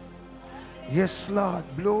 Yes, Lord.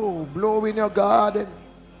 Blow. Blow in your garden.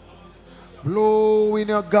 Blow in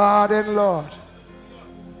your garden, Lord.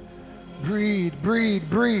 Breathe, breathe,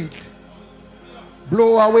 breathe.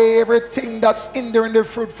 Blow away everything that's hindering the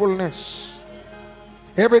fruitfulness.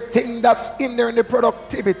 Everything that's hindering the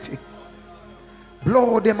productivity.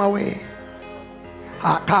 Blow them away.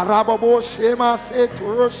 Akarababo Shema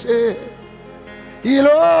Seturoshe.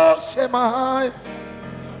 Ilo Shema.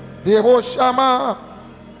 Devo Shama.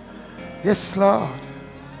 Yes, Lord.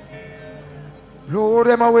 Blow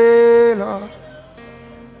them away, Lord.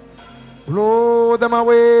 Blow them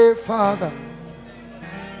away, Father.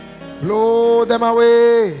 Blow them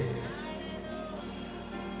away.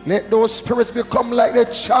 Let those spirits become like the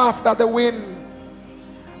chaff that the wind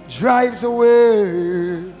drives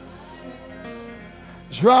away.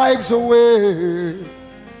 Drives away.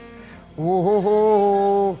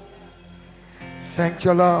 Oh, thank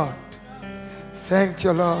you, Lord. Thank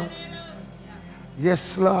you, Lord.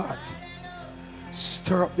 Yes, Lord.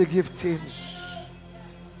 Stir up the giftings.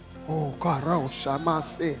 Oh, God,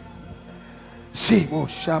 Shamase. Sibo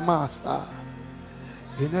Shamasa.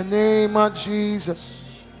 In the name of Jesus.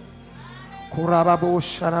 Kurababo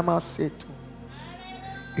Sharamasetu.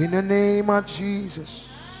 In the name of Jesus.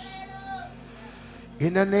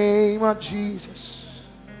 In the name of Jesus.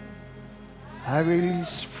 I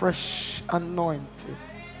release fresh anointing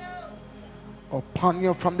upon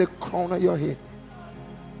you from the crown of your head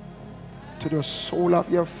to the sole of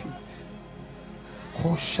your feet.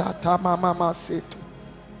 Hoshata mama setu.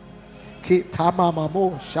 Kita mama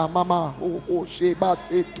mo shamama ho sheba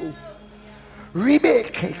setu.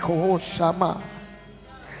 Ribeke ko shama.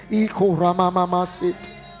 Iko rama mama setu.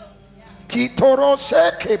 Kitoro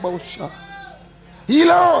sheke bosha.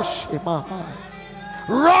 Ilo shema.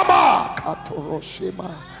 Raba katoro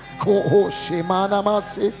shema. Ko shema nama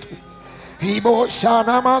setu. Hibo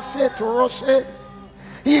shana ma setu roshe.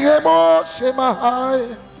 Iremo shema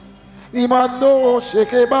hai. Imando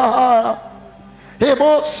sheke baha.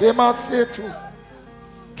 Hebo shema setu.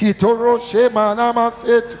 Kitoro shema nama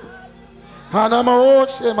setu. Hanamo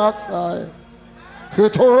shema sai.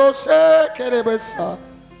 Kitoro sheke rebesa.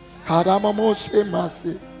 Hadamamo shema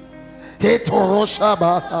se. Kitoro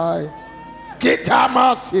shabasai.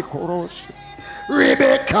 Kitama sikoroshi.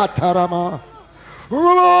 Rebecca tarama.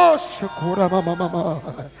 Rosh kurama mama.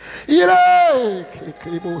 Ile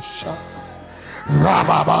kekibosha.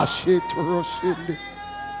 Rababa shitoroshinde.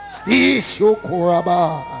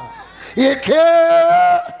 Ishokoraba. Ike.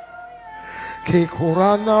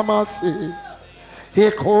 Kekorana masi.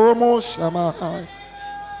 Hikoromo shamai.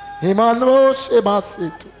 Himano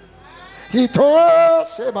shebasitu. Hitoro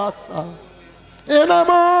shebasa.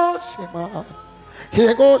 Enamo shema.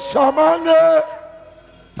 Hego shamane.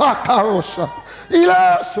 Takarosha.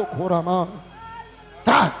 Ila sokorama.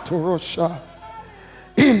 Tatorosha.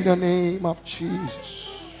 In the name of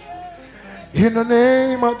Jesus. In the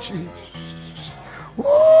name of Jesus.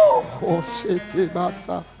 Oh,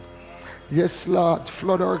 yes, Lord.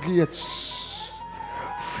 Flood our gates.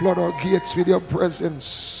 Flood our gates with your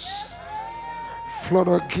presence. Flood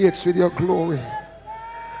our gates with your glory.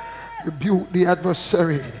 Rebuke the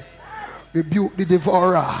adversary. Rebuke the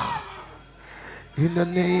devourer. In the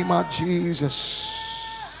name of Jesus.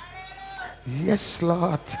 Yes,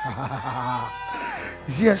 Lord.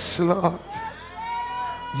 Yes, Lord.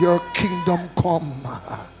 Your kingdom come.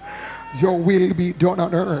 Your will be done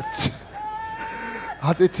on earth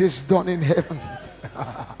as it is done in heaven.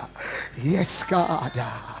 Yes, God.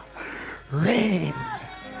 Reign.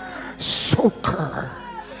 Soaker.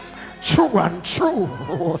 True and true.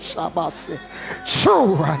 Oh, Shabase.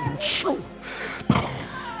 True and true.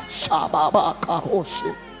 Shababaka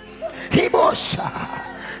Hoshi. Hibosha.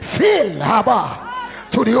 Fill Haba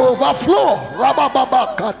to the overflow.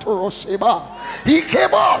 Rabababaka Torosheba.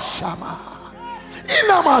 Ikeboshama.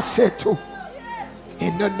 Inamasetu.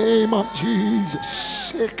 In the name of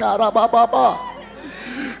Jesus. Shekarabababa.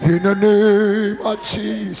 In the name of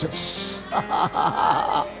Jesus.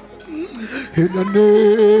 In the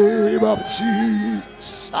name of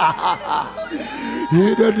Jesus.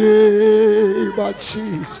 In the name of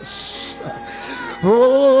Jesus. Oh,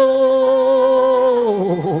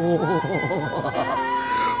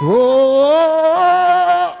 oh,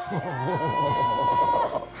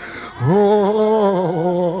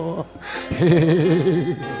 oh,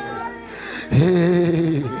 hey,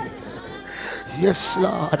 hey. Yes,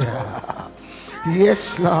 Lord.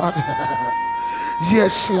 Yes, Lord.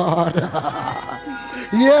 Yes, Lord.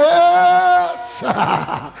 Yes.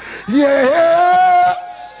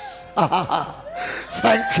 Yes.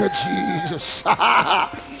 Thank you, Jesus.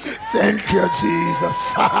 Thank you,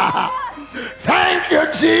 Jesus. Thank you,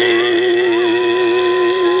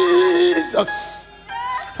 Jesus.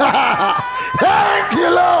 Thank you,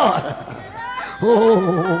 Lord. Oh,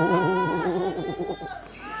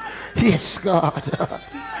 yes, God.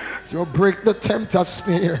 You break the tempter's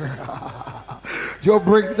snare. You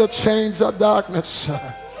break the chains of darkness.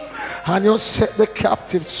 And you set the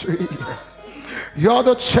captives free. You're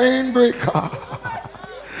the chain breaker.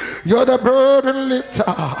 You're the burden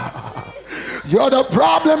lifter. You're the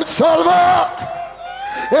problem solver.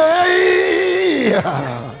 Hey!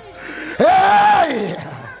 Hey!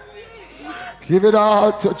 Give it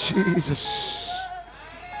all to Jesus.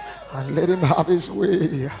 And let him have his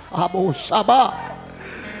way. Abo Shabbat.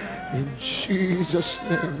 In Jesus'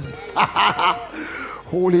 name.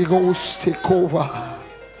 Holy Ghost, take over.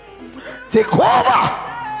 Take over.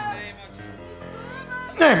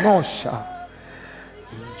 Nemosha.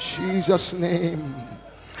 In Jesus' name.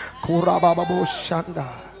 Kurababo Shanda.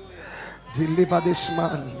 Deliver this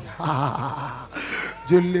man.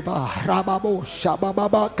 Deliver Rababo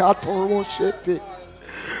Shababa Katoroshete.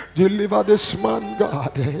 Deliver this man,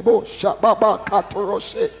 God. Ebo Shababa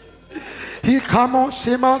Katoroshe. He come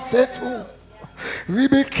Shema Setu.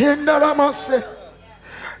 Ribikenda Ramase.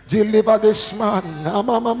 Deliver this man.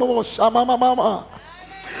 Mama.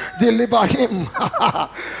 Deliver him.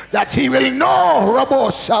 That he will know Rabo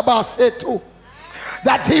Shaba Setu.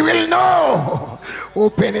 that he will know.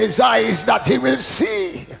 Open his eyes that he will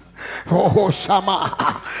see. Oh,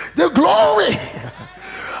 Shama, the glory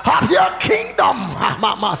of your kingdom.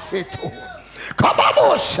 Mama Seto.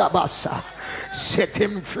 Kababo Shabasa. Set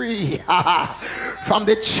him free from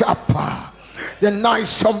the chopper, the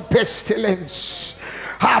noisome pestilence.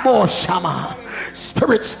 Habo Shama.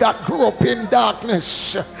 Spirits that grew up in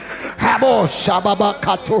darkness. Habo Shababa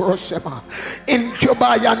Katoroshema.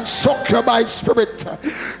 Incubi and succubi spirit.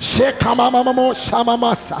 Shekamamamo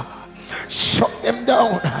Shamamasa. Shut them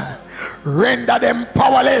down. Render them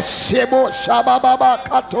powerless. Shebo Shababa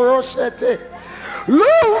Katoroshete.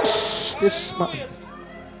 Loose this man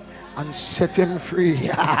and set him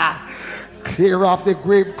free. Clear off the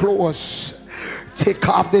grave clothes. Take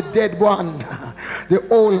off the dead one, the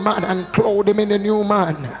old man, and clothe him in the new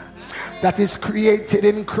man that is created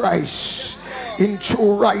in Christ in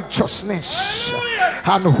true righteousness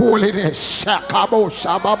and holiness. Shakabo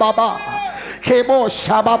Shababa Kebo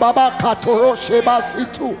Shababa Katoro Sheba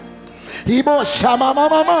Situ Ibo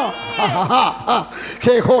Shamamama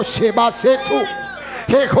Keho Sheba Setu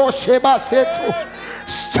Keho Sheba Setu.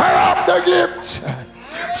 Stir up the gift.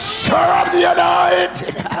 Stir up the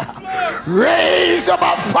anointing. Raise up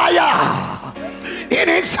a fire in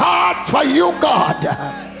his heart for you, God.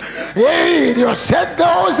 Hey, you said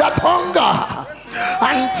those that hunger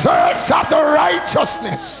and thirst after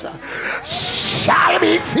righteousness shall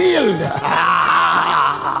be filled.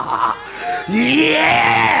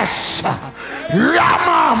 Yes.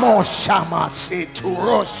 Ramamo Shamasi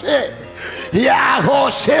Turoshe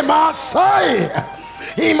Yahoshemasai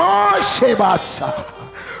Imoshebasa.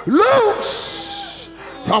 Loose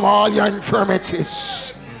from all your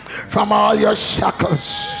infirmities, from all your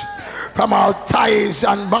shackles, from all ties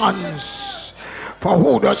and bonds. For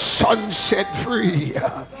who the Son set free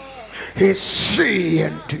is free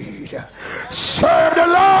indeed. Serve the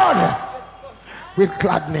Lord with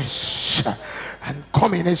gladness and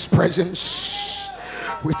come in his presence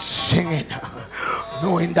with singing,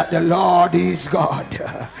 knowing that the Lord is God.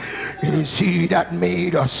 It is he that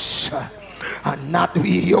made us and not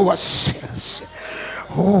we ourselves.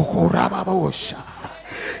 Oh, Rababosha,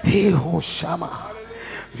 Hoshama.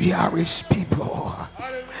 We are his people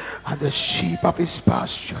and the sheep of his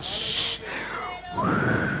pastures.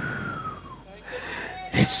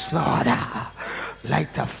 Yes, Lord,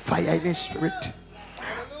 light a fire in his spirit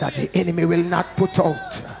that the enemy will not put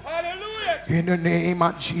out. In the name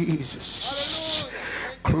of Jesus,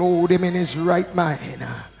 clothe him in his right mind.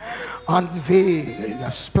 Unveil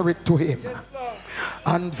your spirit to him.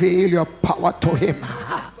 Unveil your power to him.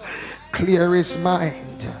 Clear his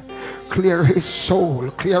mind. Clear his soul.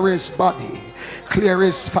 Clear his body. Clear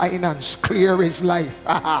his finance. Clear his life.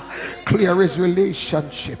 Clear his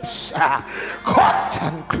relationships. Cut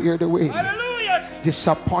and clear the way.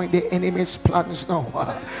 Disappoint the enemy's plans now.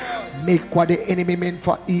 Make what the enemy meant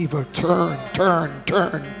for evil turn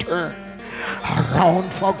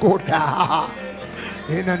around for good.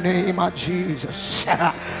 In the name of Jesus,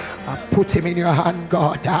 I put him in your hand,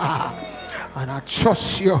 God, and I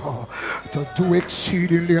trust you to do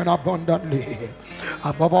exceedingly and abundantly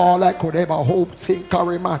above all I could ever hope, think,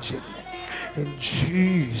 or imagine. In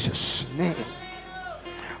Jesus' name.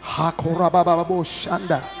 Hakorabababo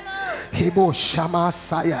Shanda Hebo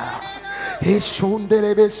Shamasaya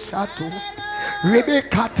Heshundelebe Satu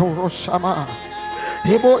Rebekato Roshama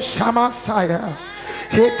Hebo Shamasaya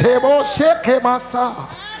Hetebo Shekemasa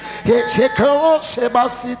Hecheko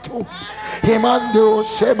Shebasitu Hemando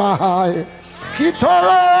Shemahai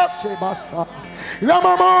Hitoro Shebasa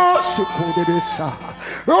Ramamo Shukudesa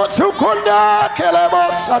Rotsukunda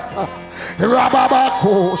Kelebo Sata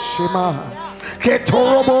Rababako Shema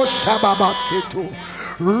Ketorobo Shababasitu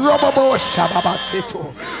Robobo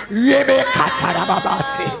Shababasitu Yebe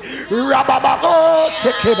Katarababasi Rabababo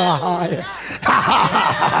Shekebahai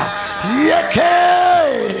Yeke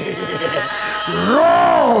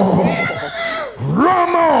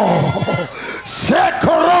Romo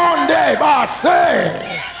Sekoronde Base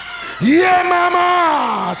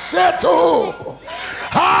Yemama Setu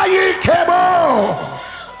Hayikebo.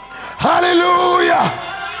 Hallelujah.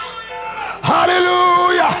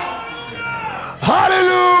 Hallelujah.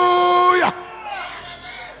 Hallelujah.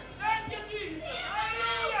 Thank you, Jesus.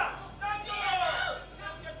 Hallelujah. Thank you, Lord.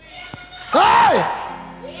 Hey!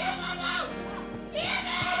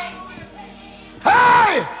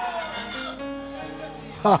 Hey!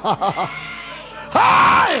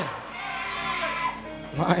 Hey!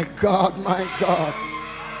 My God, my God.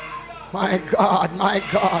 My God, my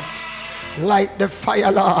God. Light the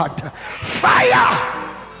fire, Lord. Fire!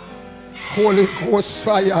 Holy Ghost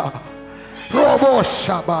fire. Robo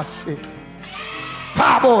Shabasi.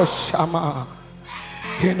 Habo Shama.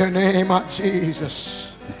 In the name of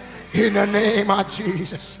Jesus. In the name of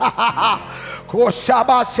Jesus.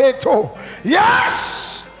 Koshabaseto.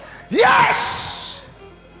 Yes. Yes.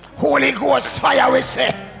 Holy Ghost fire we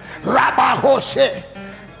say. Rabahoshe.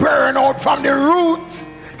 Burn out from the root.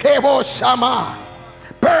 Kebo Shama.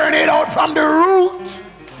 Burn it out from the root.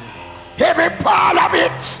 Every part of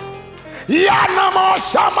it. Yanamo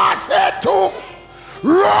Shama Setu.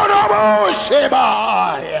 Ronobo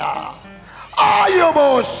Sheba.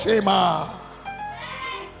 Ayobo Shema.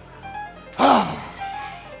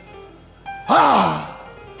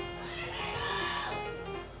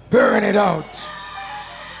 Burn it out.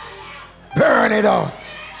 Burn it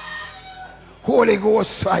out. Holy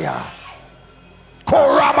Ghost fire.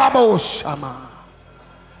 Korababo Shama.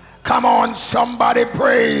 Come on, somebody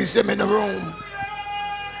praise him in the room.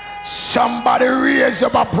 Somebody raise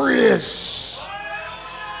up a praise.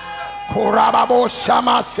 Korababo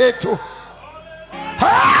Shama Setu.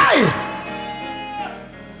 Hey!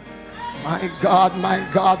 My God, my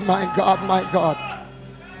God, my God, my God.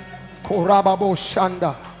 Korababo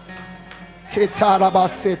Shanda.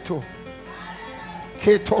 Ketarabasetu.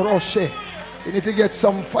 Ketoroshe. And if you get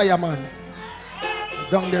some fireman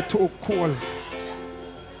down there too cold.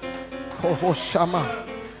 Kohoshama.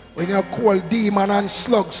 When you're cold, demon and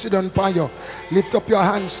slug sit upon you. Lift up your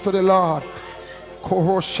hands to the Lord.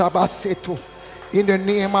 Kohoshabasetu. In the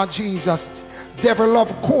name of Jesus. Devil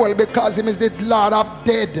love cold because him is the Lord of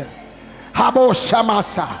dead. Habo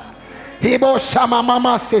Shamasa. Hebo Shama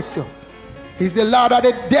Mama Setu. He's the Lord of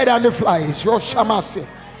the dead and the flies. Roshamase.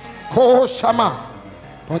 Kohoshama.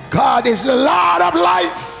 But God is the Lord of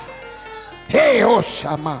life. Hey,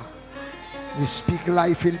 Oshama. We speak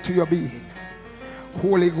life into your being.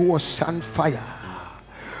 Holy Ghost and fire.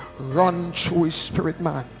 Run through his spirit,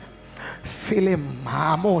 man. Fill him.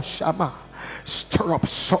 Amoshama. Stir up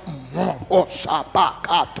something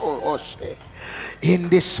in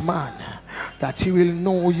this man that he will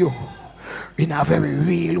know you in a very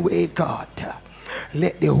real way, God.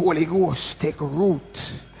 Let the Holy Ghost take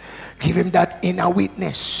root. Give him that inner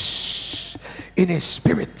witness in his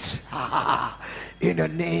spirit. In the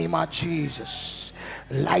name of Jesus.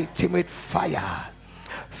 Light him with fire.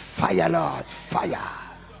 Fire, Lord. Fire.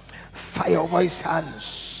 Fire over his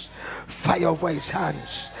hands. Fire over his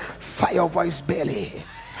hands. Fire over his belly.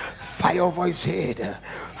 Fire over his head.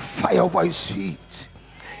 Fire over his feet.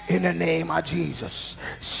 In the name of Jesus.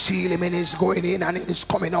 Seal him in his going in and in his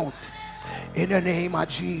coming out. In the name of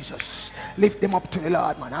Jesus. Lift him up to the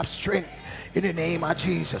Lord, man. Have strength. In the name of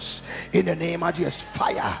Jesus. In the name of Jesus.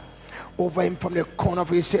 Fire over him from the corner of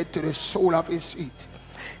his head to the sole of his feet.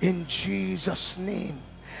 In Jesus' name.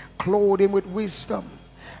 Clothe him with wisdom.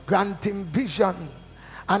 Grant him vision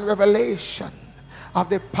and revelation of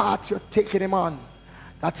the path you're taking him on,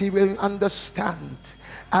 that he will understand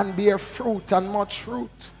and bear fruit and much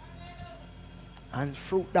fruit, and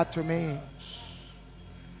fruit that remains.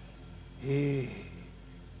 Hey.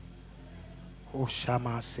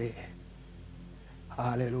 Oshamase.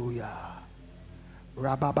 Hallelujah.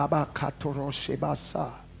 Rabababa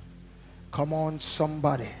Katoroshebasa. Come on,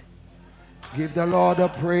 somebody. Give the Lord a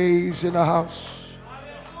praise in the house.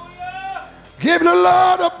 Give the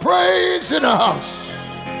Lord a praise in the house.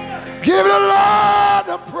 Give the Lord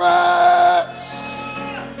a praise.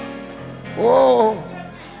 Oh.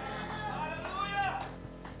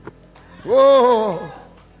 Oh.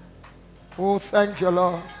 Oh, thank you,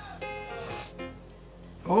 Lord.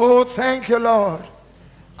 Oh, thank you, Lord.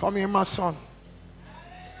 Come here, my son.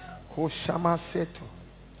 Koshama seto.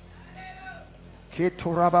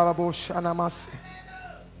 Ketorababo shanamase.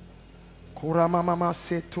 Koramama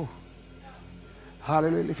seto.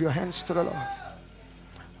 Hallelujah. Lift your hands to the Lord.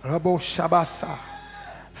 Rabo Shabasa.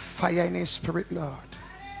 Fire in his spirit, Lord.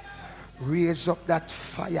 Raise up that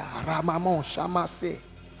fire. Ramamo Shamase.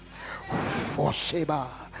 Hosheba.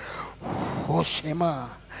 Hoshema.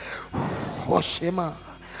 Hoshema.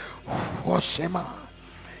 Hoshema.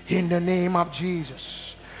 In the name of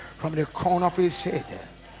Jesus. From the crown of his head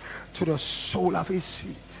to the sole of his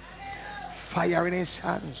feet. Fire in his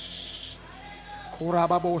hands.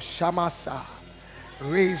 Korababo Shamasa.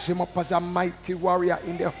 Raise him up as a mighty warrior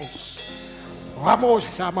in the host. Ramos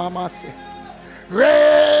Shamamase.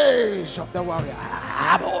 Raise up the warrior.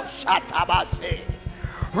 Ramos Shatabase.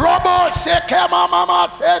 Robo Shekema Mama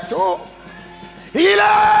Setu.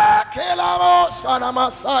 Ila Kelamo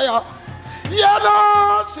Shanamasaya.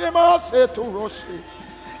 Yano Shima Setu Roshi.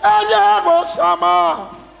 And Yabo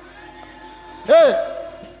Shama. Hey.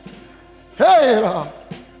 Hey, Lord.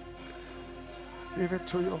 Give it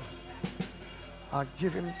to you. I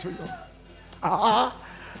give him to you.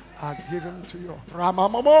 I give him to you.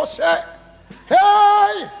 Ramamamoshe.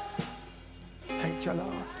 Hey! Thank you,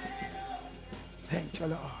 Lord. Thank you,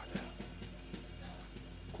 Lord.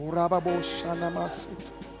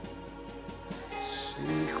 Kurababoshanamasitu.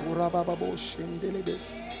 Si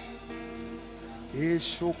kurabababoshindelebesi.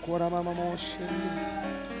 Ishu kuramamamoshindi.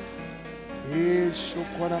 Ishu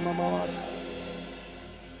kuramamamasi.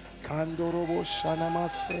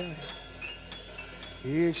 Kandoroboshanamase.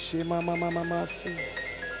 Ishi mamamamamasi.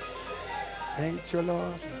 Thank you,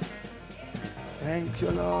 Lord. Thank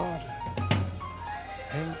you, Lord.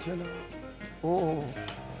 Thank you, Lord. Oh,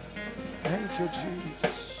 thank you,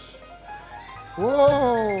 Jesus.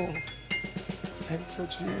 Oh, thank you,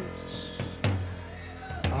 Jesus.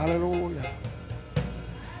 Hallelujah.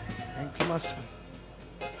 Thank you, my son.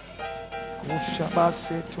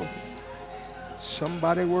 Koshabaseto.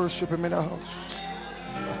 Somebody worship him in the house.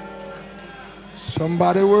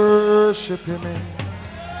 Somebody worship him in.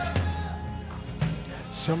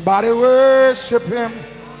 Somebody worship him.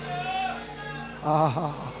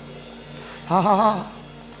 Ah, ah,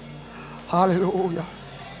 hallelujah.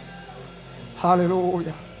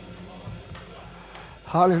 Hallelujah.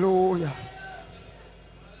 Hallelujah.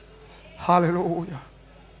 Hallelujah.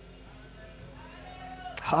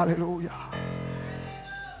 Hallelujah.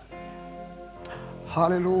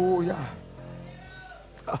 Hallelujah.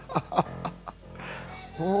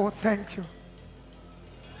 Oh, thank you.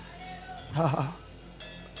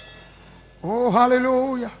 Oh,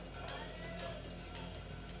 hallelujah.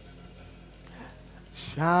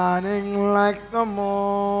 Shining like the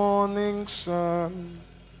morning sun,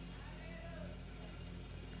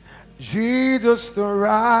 Jesus the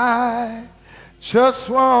righteous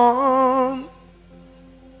one,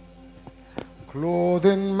 clothed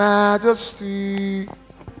in majesty,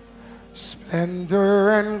 splendor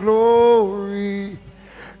and glory,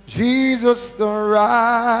 Jesus the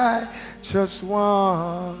righteous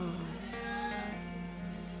one.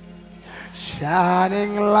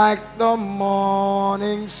 Shining like the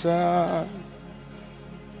morning sun,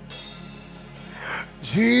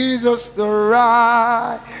 Jesus the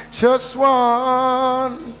righteous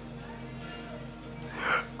one,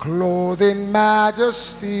 clothed in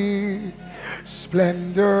majesty,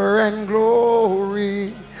 splendor and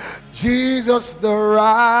glory, Jesus the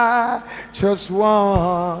righteous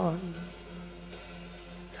one.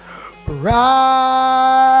 Righteous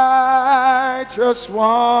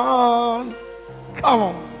one. Come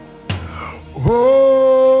on.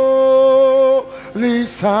 Holy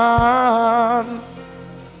Son,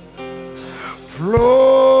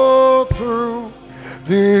 flow through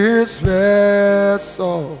this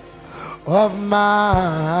vessel of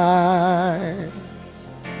mine.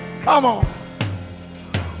 Come on.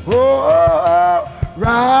 Oh,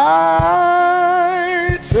 righteous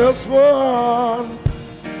one.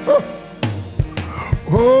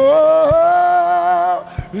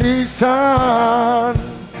 Holy Son,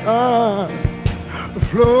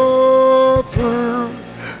 flow through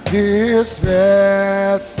this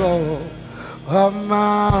vessel of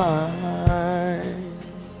mine.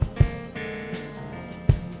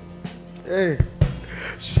 Hey,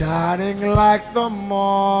 shining like the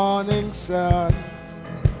morning sun,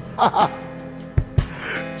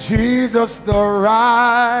 Jesus the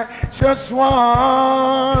righteous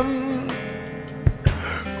one,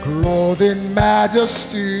 clothed in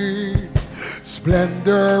majesty,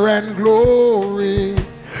 splendor and glory,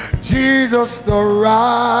 Jesus the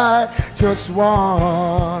righteous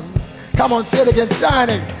one. Come on, say it again.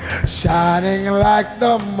 Shining, shining like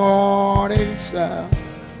the morning sun,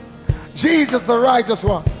 Jesus the righteous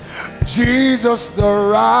one, Jesus the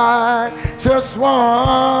righteous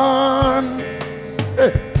one,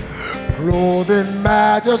 hey. Clothed in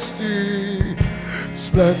majesty,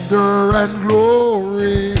 splendor and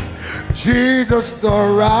glory, Jesus the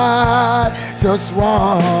righteous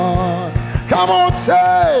one. Come on,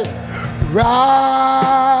 say,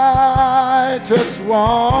 righteous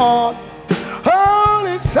one.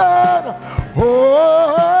 Holy Son,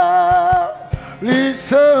 Holy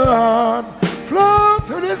Son, flow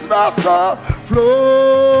through this vessel,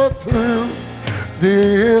 flow through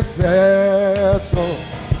this vessel.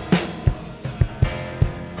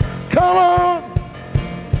 Come on.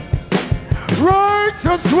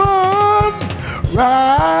 Righteous one,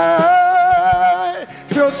 righteous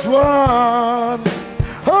one,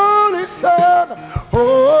 Holy Son,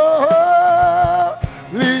 Holy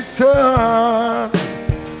Son,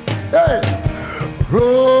 hey,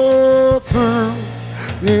 roll through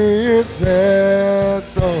this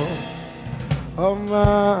vessel of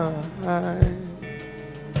mine.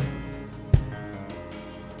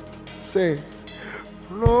 Say,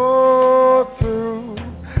 flow through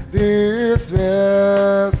this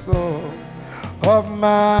vessel of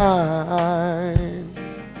mine.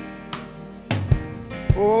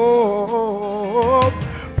 Oh,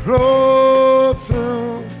 flow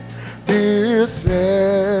through this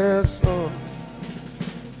vessel.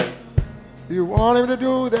 Do you want him to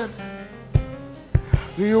do that?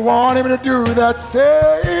 Do you want him to do that?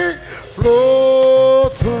 Say, flow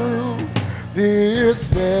through this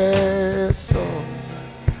vessel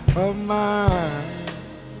of mine.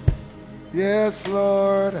 Yes,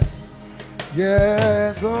 Lord.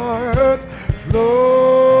 Yes, Lord.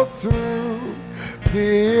 Flow through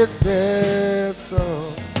this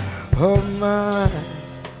vessel of mine.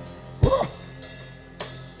 Whoa.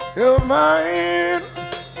 Of mine.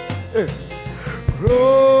 Hey.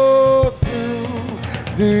 Flow through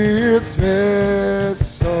this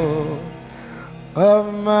vessel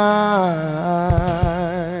of mine.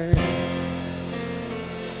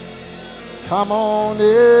 Come on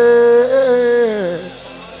in.